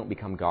there. We don't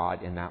become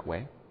God in that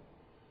way.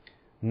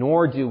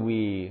 Nor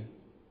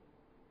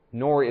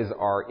is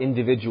our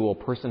individual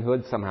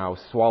personhood somehow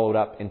swallowed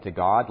up into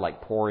God,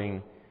 like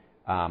pouring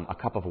a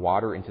cup of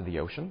water into the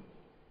ocean.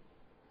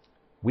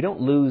 We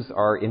don't lose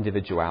our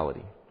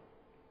individuality.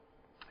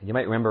 You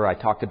might remember I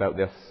talked about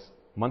this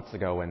months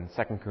ago in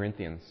 2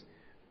 Corinthians.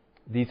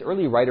 These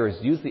early writers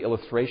used the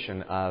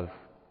illustration of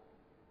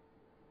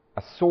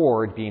a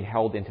sword being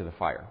held into the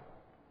fire.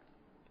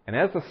 And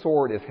as the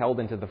sword is held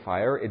into the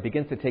fire, it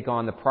begins to take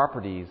on the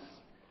properties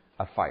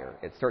of fire.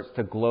 It starts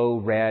to glow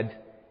red,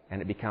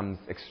 and it becomes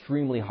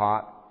extremely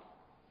hot.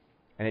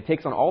 And it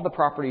takes on all the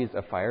properties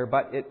of fire,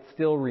 but it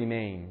still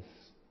remains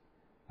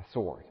a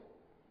sword.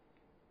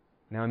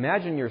 Now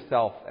imagine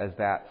yourself as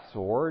that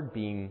sword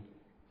being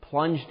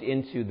plunged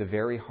into the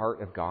very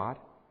heart of God,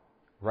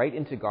 right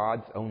into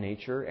God's own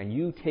nature, and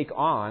you take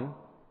on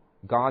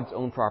God's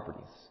own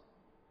properties.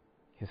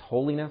 His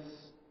holiness,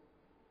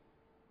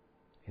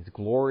 His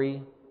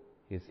glory,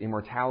 His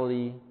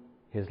immortality,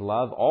 His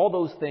love, all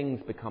those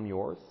things become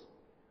yours.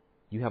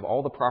 You have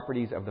all the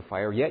properties of the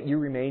fire, yet you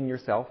remain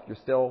yourself. You're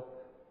still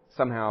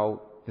somehow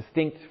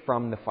distinct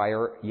from the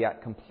fire,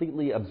 yet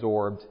completely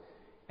absorbed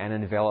and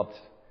enveloped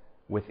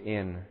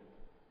within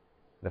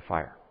the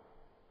fire.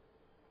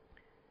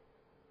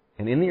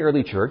 And in the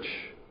early church,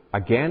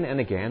 again and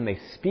again, they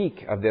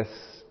speak of this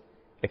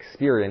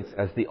experience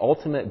as the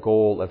ultimate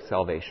goal of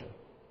salvation,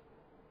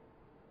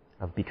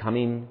 of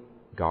becoming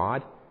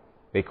God.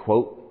 They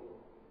quote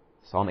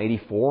Psalm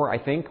 84, I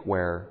think,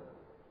 where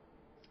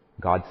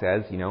God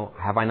says,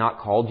 have I not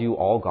called you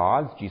all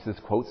gods? Jesus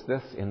quotes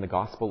this in the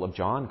Gospel of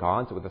John,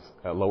 gods with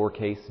a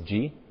lowercase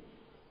g.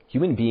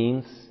 Human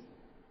beings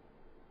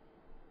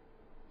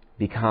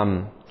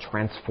become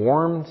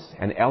transformed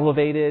and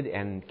elevated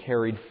and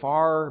carried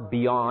far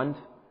beyond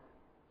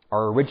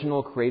our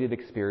original created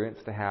experience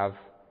to have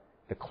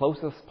the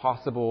closest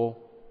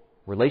possible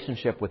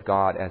relationship with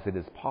God as it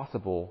is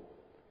possible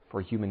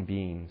for human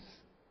beings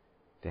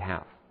to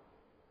have.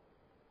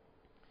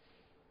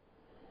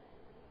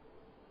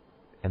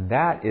 And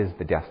that is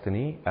the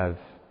destiny of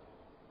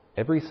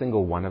every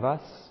single one of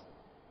us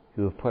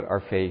who have put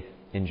our faith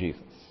in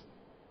Jesus.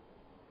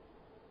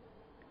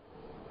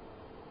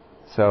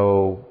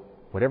 So,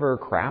 whatever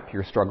crap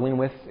you're struggling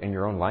with in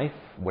your own life,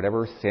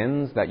 whatever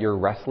sins that you're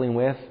wrestling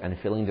with and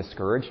feeling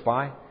discouraged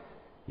by,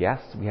 yes,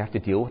 we have to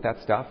deal with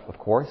that stuff, of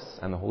course,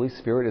 and the Holy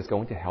Spirit is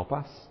going to help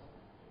us.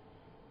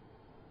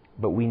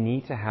 But we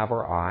need to have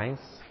our eyes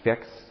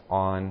fixed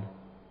on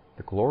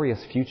the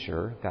glorious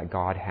future that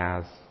God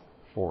has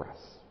for us.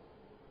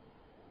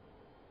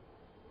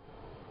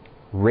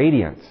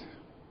 Radiant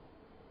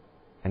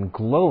and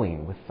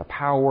glowing with the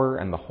power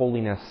and the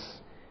holiness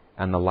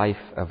and the life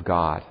of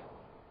God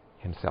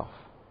Himself.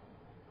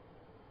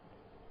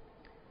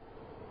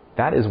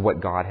 That is what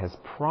God has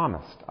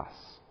promised us.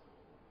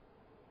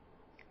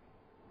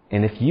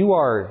 And if you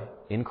are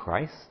in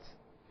Christ,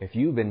 if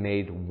you've been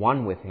made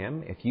one with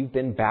Him, if you've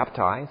been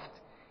baptized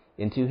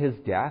into His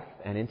death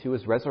and into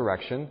His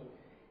resurrection,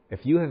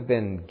 if you have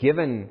been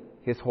given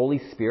His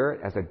Holy Spirit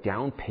as a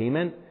down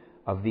payment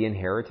of the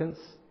inheritance,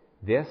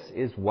 this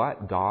is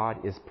what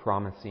God is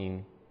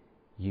promising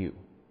you.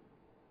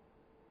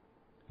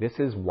 This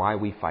is why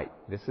we fight.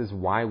 This is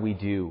why we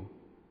do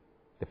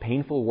the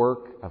painful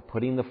work of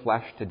putting the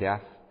flesh to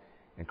death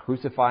and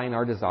crucifying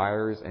our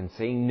desires and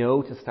saying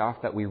no to stuff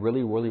that we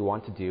really, really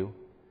want to do.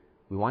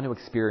 We want to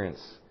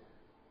experience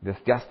this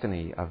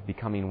destiny of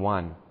becoming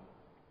one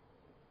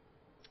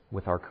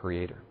with our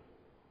Creator.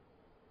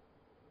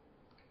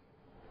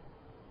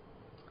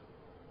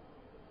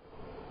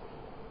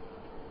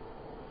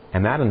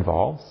 And that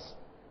involves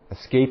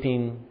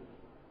escaping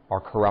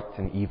our corrupt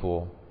and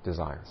evil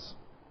desires.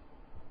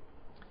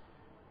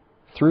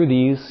 Through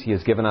these, He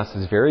has given us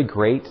His very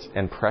great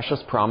and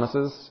precious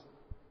promises.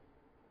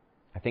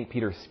 I think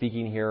Peter's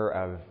speaking here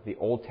of the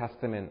Old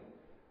Testament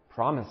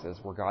promises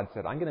where God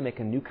said, I'm going to make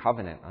a new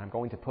covenant. I'm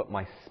going to put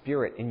my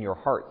Spirit in your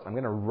hearts. I'm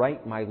going to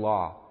write my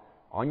law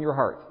on your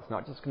hearts. It's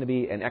not just going to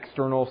be an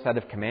external set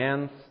of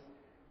commands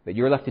that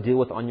you're left to deal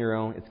with on your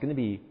own. It's going to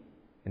be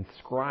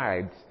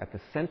inscribed at the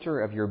center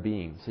of your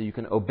being so you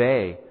can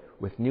obey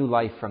with new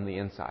life from the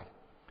inside.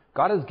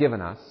 God has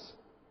given us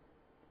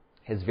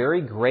His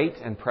very great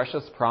and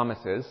precious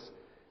promises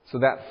so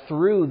that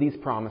through these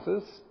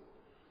promises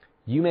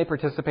you may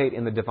participate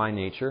in the divine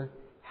nature,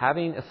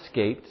 having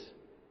escaped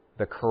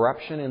the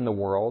corruption in the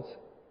world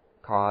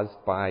caused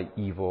by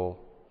evil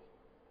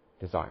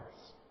desires.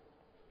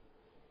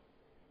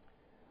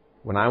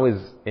 When I was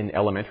in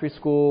elementary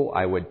school,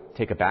 I would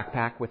take a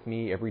backpack with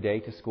me every day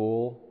to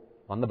school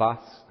on the bus,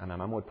 and my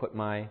mom would put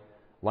my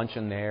lunch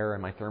in there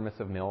and my thermos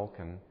of milk,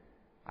 and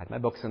I had my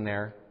books in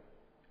there.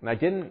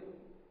 And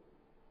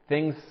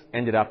things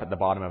ended up at the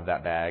bottom of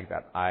that bag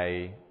that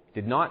I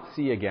did not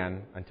see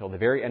again until the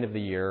very end of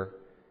the year,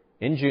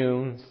 in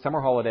June, summer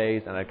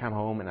holidays, and I'd come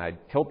home and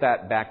I'd tilt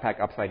that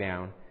backpack upside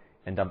down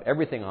and dump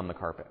everything on the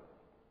carpet.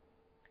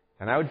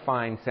 And I would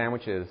find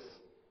sandwiches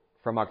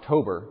from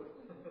October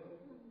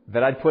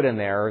that I'd put in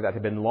there that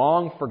had been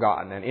long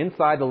forgotten. And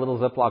inside the little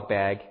Ziploc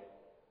bag,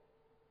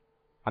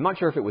 I'm not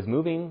sure if it was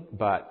moving,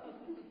 but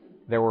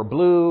there were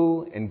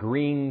blue and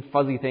green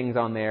fuzzy things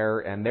on there,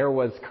 and there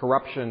was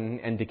corruption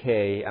and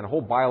decay and a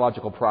whole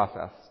biological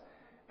process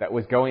that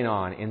was going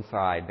on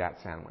inside that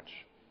sandwich.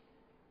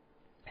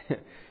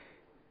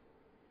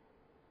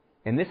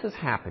 And this is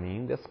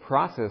happening, this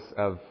process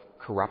of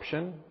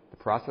corruption, the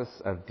process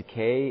of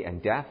decay and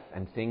death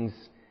and things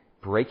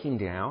breaking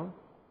down,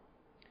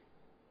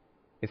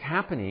 is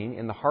happening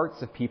in the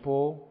hearts of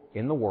people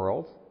in the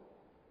world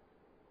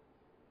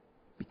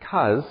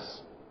because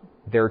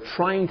they're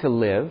trying to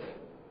live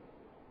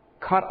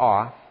cut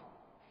off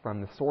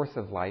from the source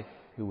of life,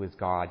 who is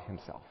God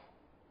Himself.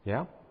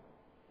 Yeah?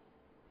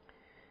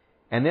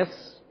 And this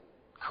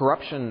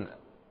corruption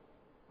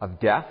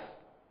of death,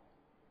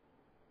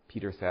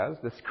 Peter says,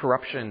 this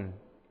corruption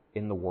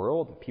in the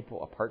world of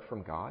people apart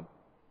from God,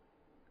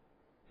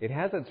 it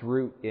has its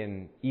root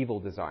in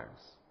evil desires.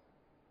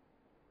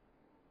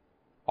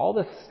 All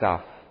this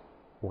stuff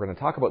we're going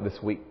to talk about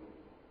this week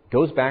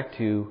goes back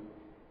to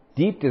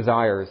deep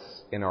desires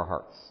in our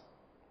hearts.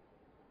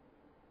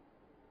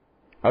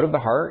 Out of the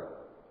heart,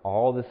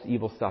 all this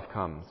evil stuff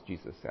comes,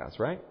 Jesus says,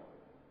 right?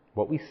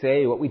 What we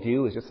say, what we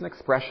do is just an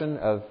expression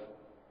of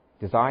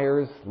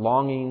desires,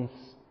 longings,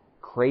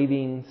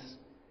 cravings,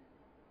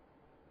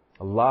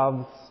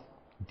 loves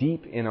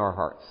deep in our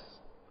hearts,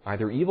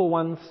 either evil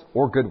ones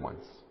or good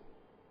ones.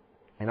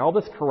 And all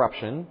this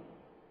corruption,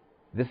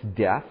 this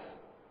death,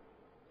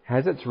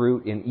 has its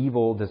root in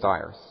evil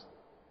desires.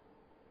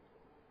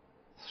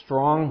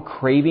 Strong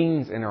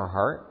cravings in our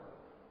heart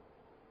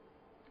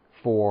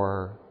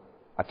for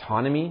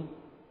autonomy,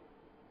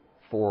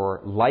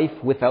 for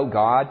life without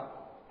God,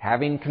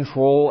 having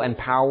control and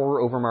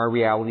power over my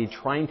reality,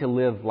 trying to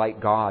live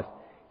like God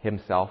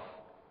Himself.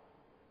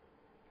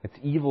 It's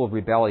evil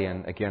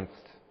rebellion against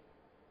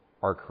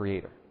our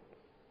Creator.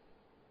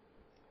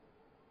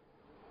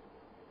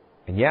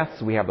 And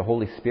yes, we have the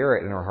Holy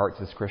Spirit in our hearts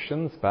as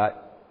Christians,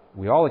 but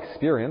we all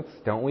experience,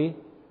 don't we,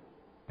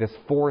 this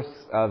force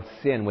of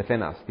sin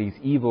within us, these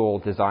evil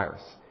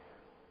desires.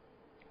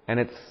 And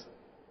it's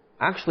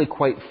actually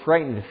quite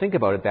frightening to think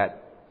about it,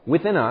 that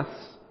within us,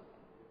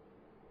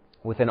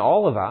 within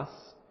all of us,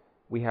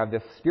 we have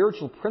this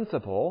spiritual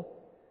principle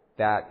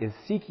that is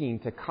seeking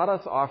to cut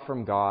us off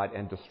from God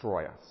and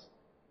destroy us.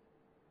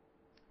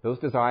 Those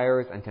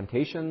desires and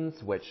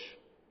temptations which,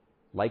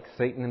 like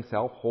Satan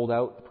himself, hold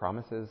out the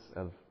promises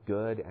of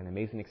good and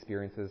amazing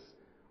experiences,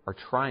 are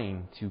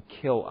trying to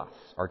kill us,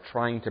 are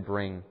trying to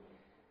bring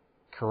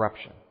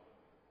corruption.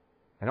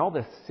 And all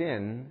this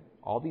sin,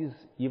 all these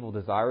evil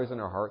desires in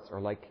our hearts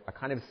are like a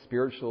kind of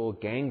spiritual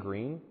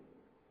gangrene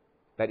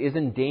that is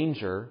in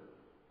danger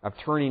of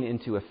turning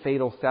into a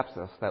fatal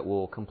sepsis that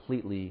will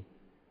completely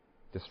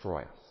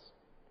destroy us.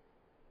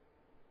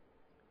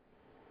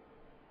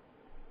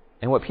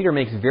 And what Peter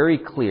makes very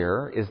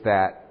clear is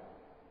that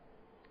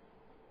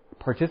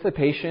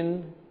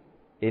participation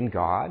in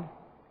God,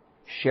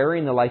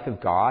 sharing the life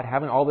of God,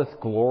 having all this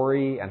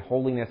glory and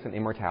holiness and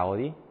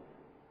immortality,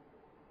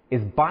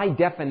 is by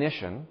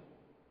definition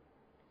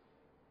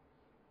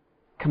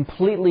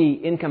completely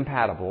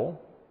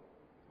incompatible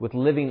with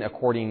living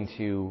according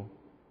to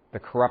the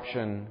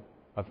corruption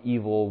of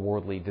evil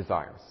worldly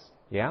desires.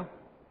 Yeah?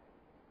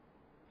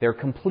 They're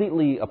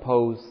completely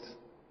opposed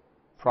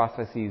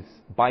processes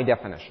by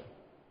definition.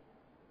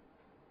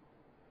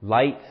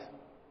 Light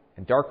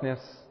and darkness,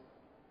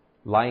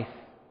 life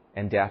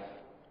and death,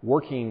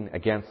 working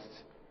against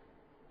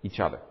each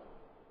other.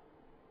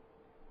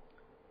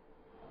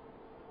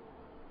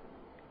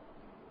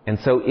 And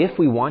so if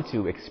we want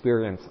to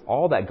experience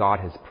all that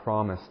God has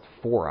promised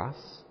for us,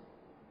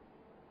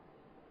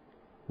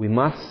 we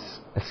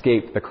must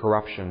escape the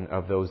corruption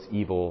of those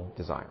evil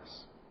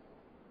desires.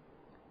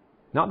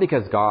 Not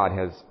because God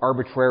has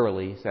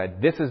arbitrarily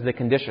said, this is the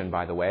condition,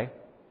 by the way.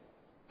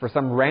 For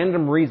some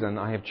random reason,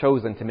 I have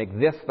chosen to make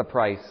this the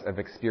price of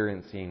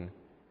experiencing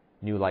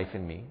new life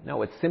in me.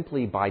 No, it's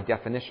simply by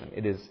definition.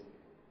 It is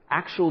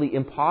actually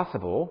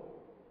impossible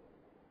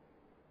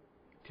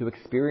to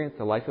experience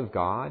the life of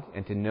God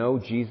and to know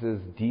Jesus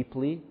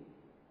deeply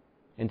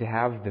and to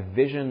have the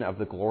vision of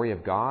the glory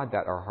of God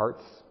that our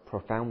hearts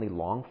profoundly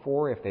long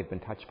for if they've been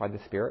touched by the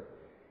Spirit.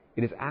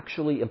 It is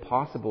actually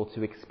impossible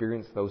to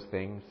experience those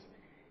things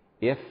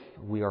if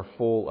we are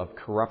full of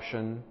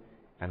corruption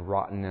and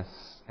rottenness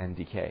and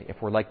decay.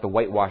 If we're like the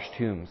whitewashed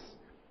tombs,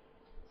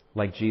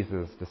 like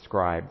Jesus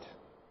described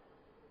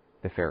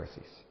the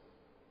Pharisees.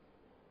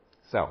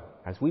 So,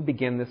 as we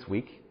begin this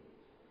week,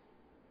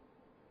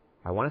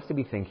 I want us to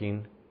be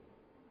thinking,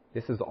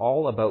 this is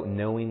all about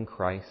knowing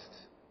Christ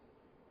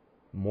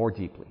more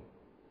deeply.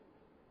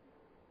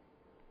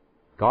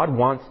 God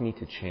wants me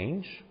to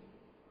change.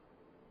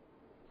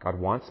 God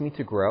wants me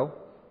to grow.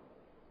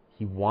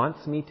 He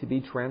wants me to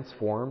be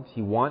transformed.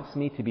 He wants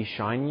me to be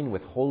shining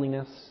with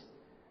holiness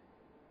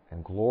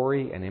and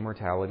glory and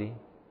immortality.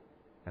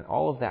 And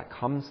all of that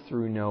comes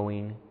through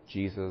knowing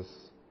Jesus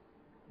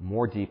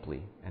more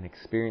deeply and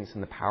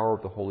experiencing the power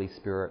of the Holy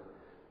Spirit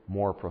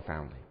more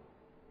profoundly.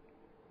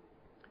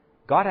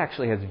 God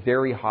actually has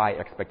very high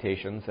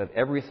expectations of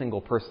every single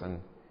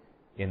person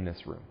in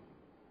this room.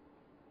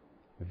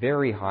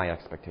 Very high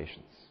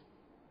expectations.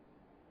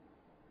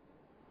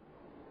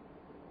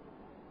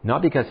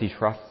 Not because He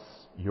trusts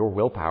your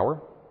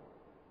willpower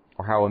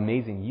or how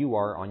amazing you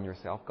are on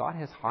yourself. God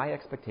has high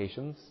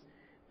expectations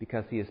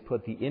because He has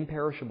put the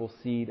imperishable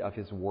seed of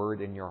His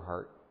Word in your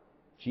heart.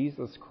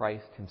 Jesus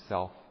Christ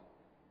Himself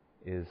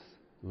is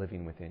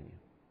living within you.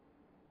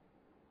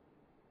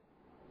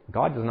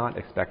 God does not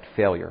expect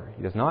failure.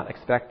 He does not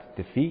expect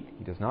defeat.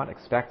 He does not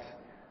expect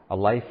a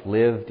life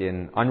lived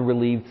in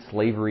unrelieved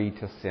slavery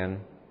to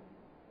sin.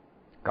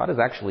 God is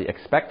actually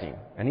expecting,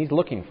 and He's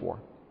looking for,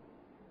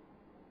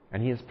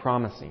 and He is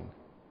promising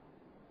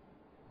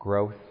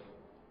growth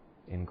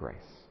in grace.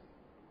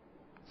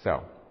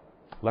 So,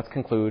 let's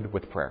conclude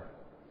with prayer.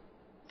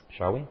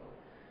 Shall we?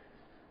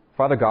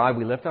 Father God,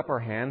 we lift up our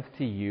hands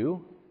to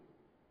You,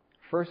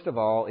 first of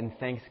all, in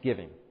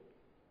thanksgiving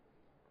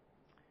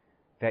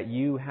that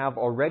You have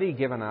already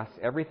given us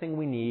everything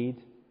we need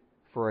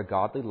for a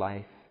godly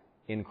life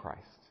in Christ.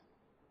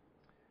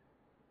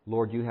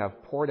 Lord, You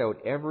have poured out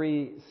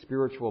every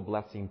spiritual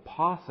blessing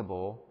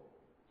possible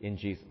in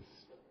Jesus.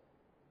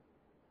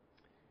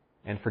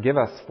 And forgive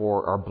us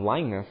for our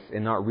blindness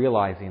in not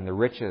realizing the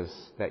riches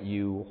that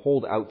You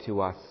hold out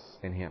to us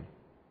in Him.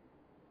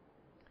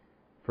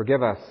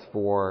 Forgive us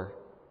for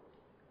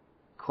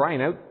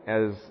crying out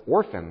as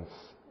orphans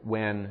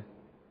when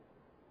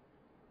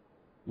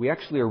we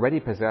actually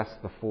already possess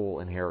the full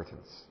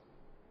inheritance.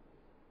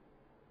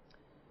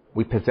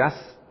 We possess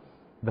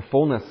the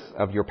fullness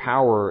of Your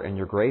power and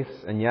Your grace,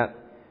 and yet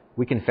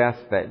we confess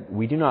that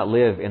we do not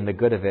live in the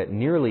good of it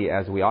nearly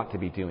as we ought to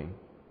be doing.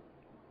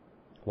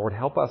 Lord,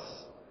 help us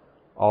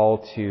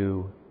all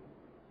to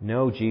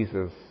know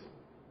Jesus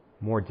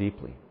more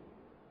deeply,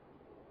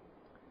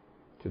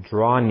 to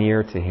draw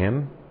near to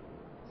Him,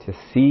 to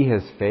see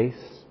His face,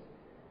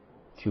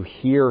 to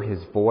hear His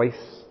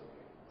voice,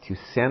 to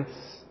sense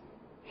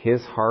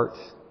His heart,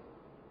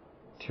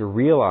 to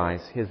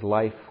realize His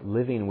life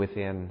living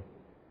within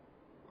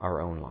our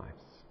own lives.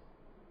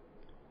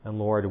 And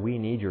Lord, we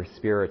need Your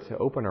Spirit to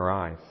open our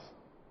eyes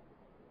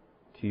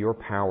to Your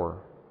power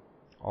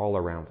all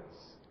around us,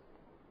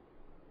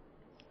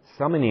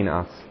 summoning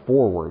us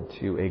forward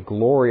to a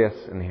glorious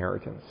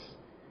inheritance,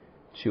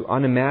 to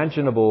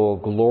unimaginable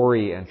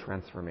glory and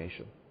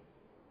transformation.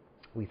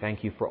 We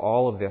thank You for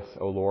all of this,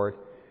 O Lord,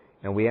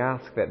 and we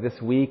ask that this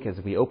week, as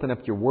we open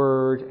up Your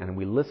Word and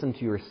we listen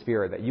to Your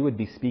Spirit, that You would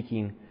be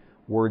speaking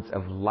words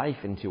of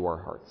life into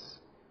our hearts,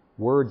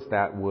 words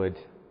that would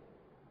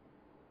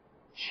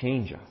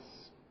change us.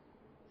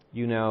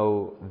 You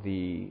know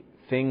the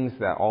things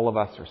that all of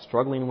us are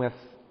struggling with,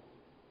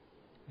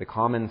 the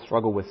common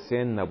struggle with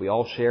sin that we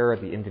all share,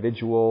 the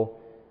individual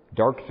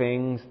dark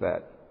things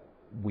that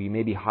we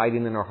may be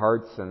hiding in our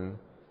hearts, and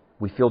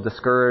we feel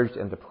discouraged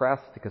and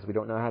depressed because we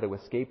don't know how to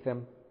escape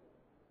them.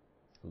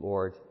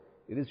 Lord,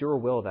 it is Your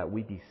will that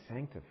we be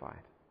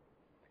sanctified.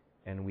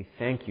 And we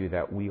thank You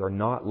that we are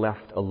not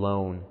left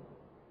alone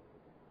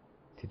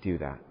to do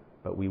that,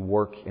 but we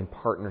work in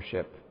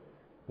partnership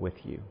with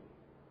You,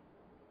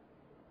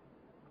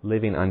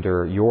 living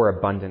under Your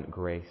abundant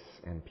grace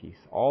and peace.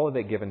 All of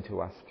it given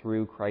to us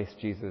through Christ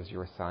Jesus,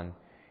 Your Son,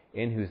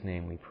 in whose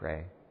name we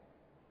pray.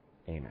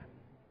 Amen.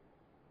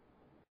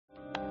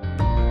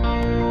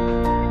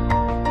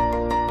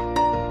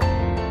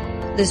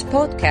 This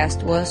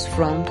podcast was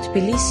from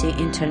Tbilisi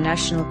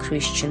International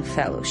Christian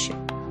Fellowship.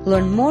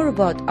 Learn more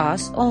about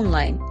us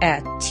online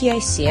at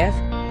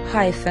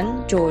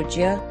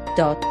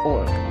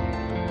ticf-georgia.org.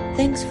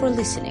 Thanks for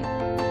listening.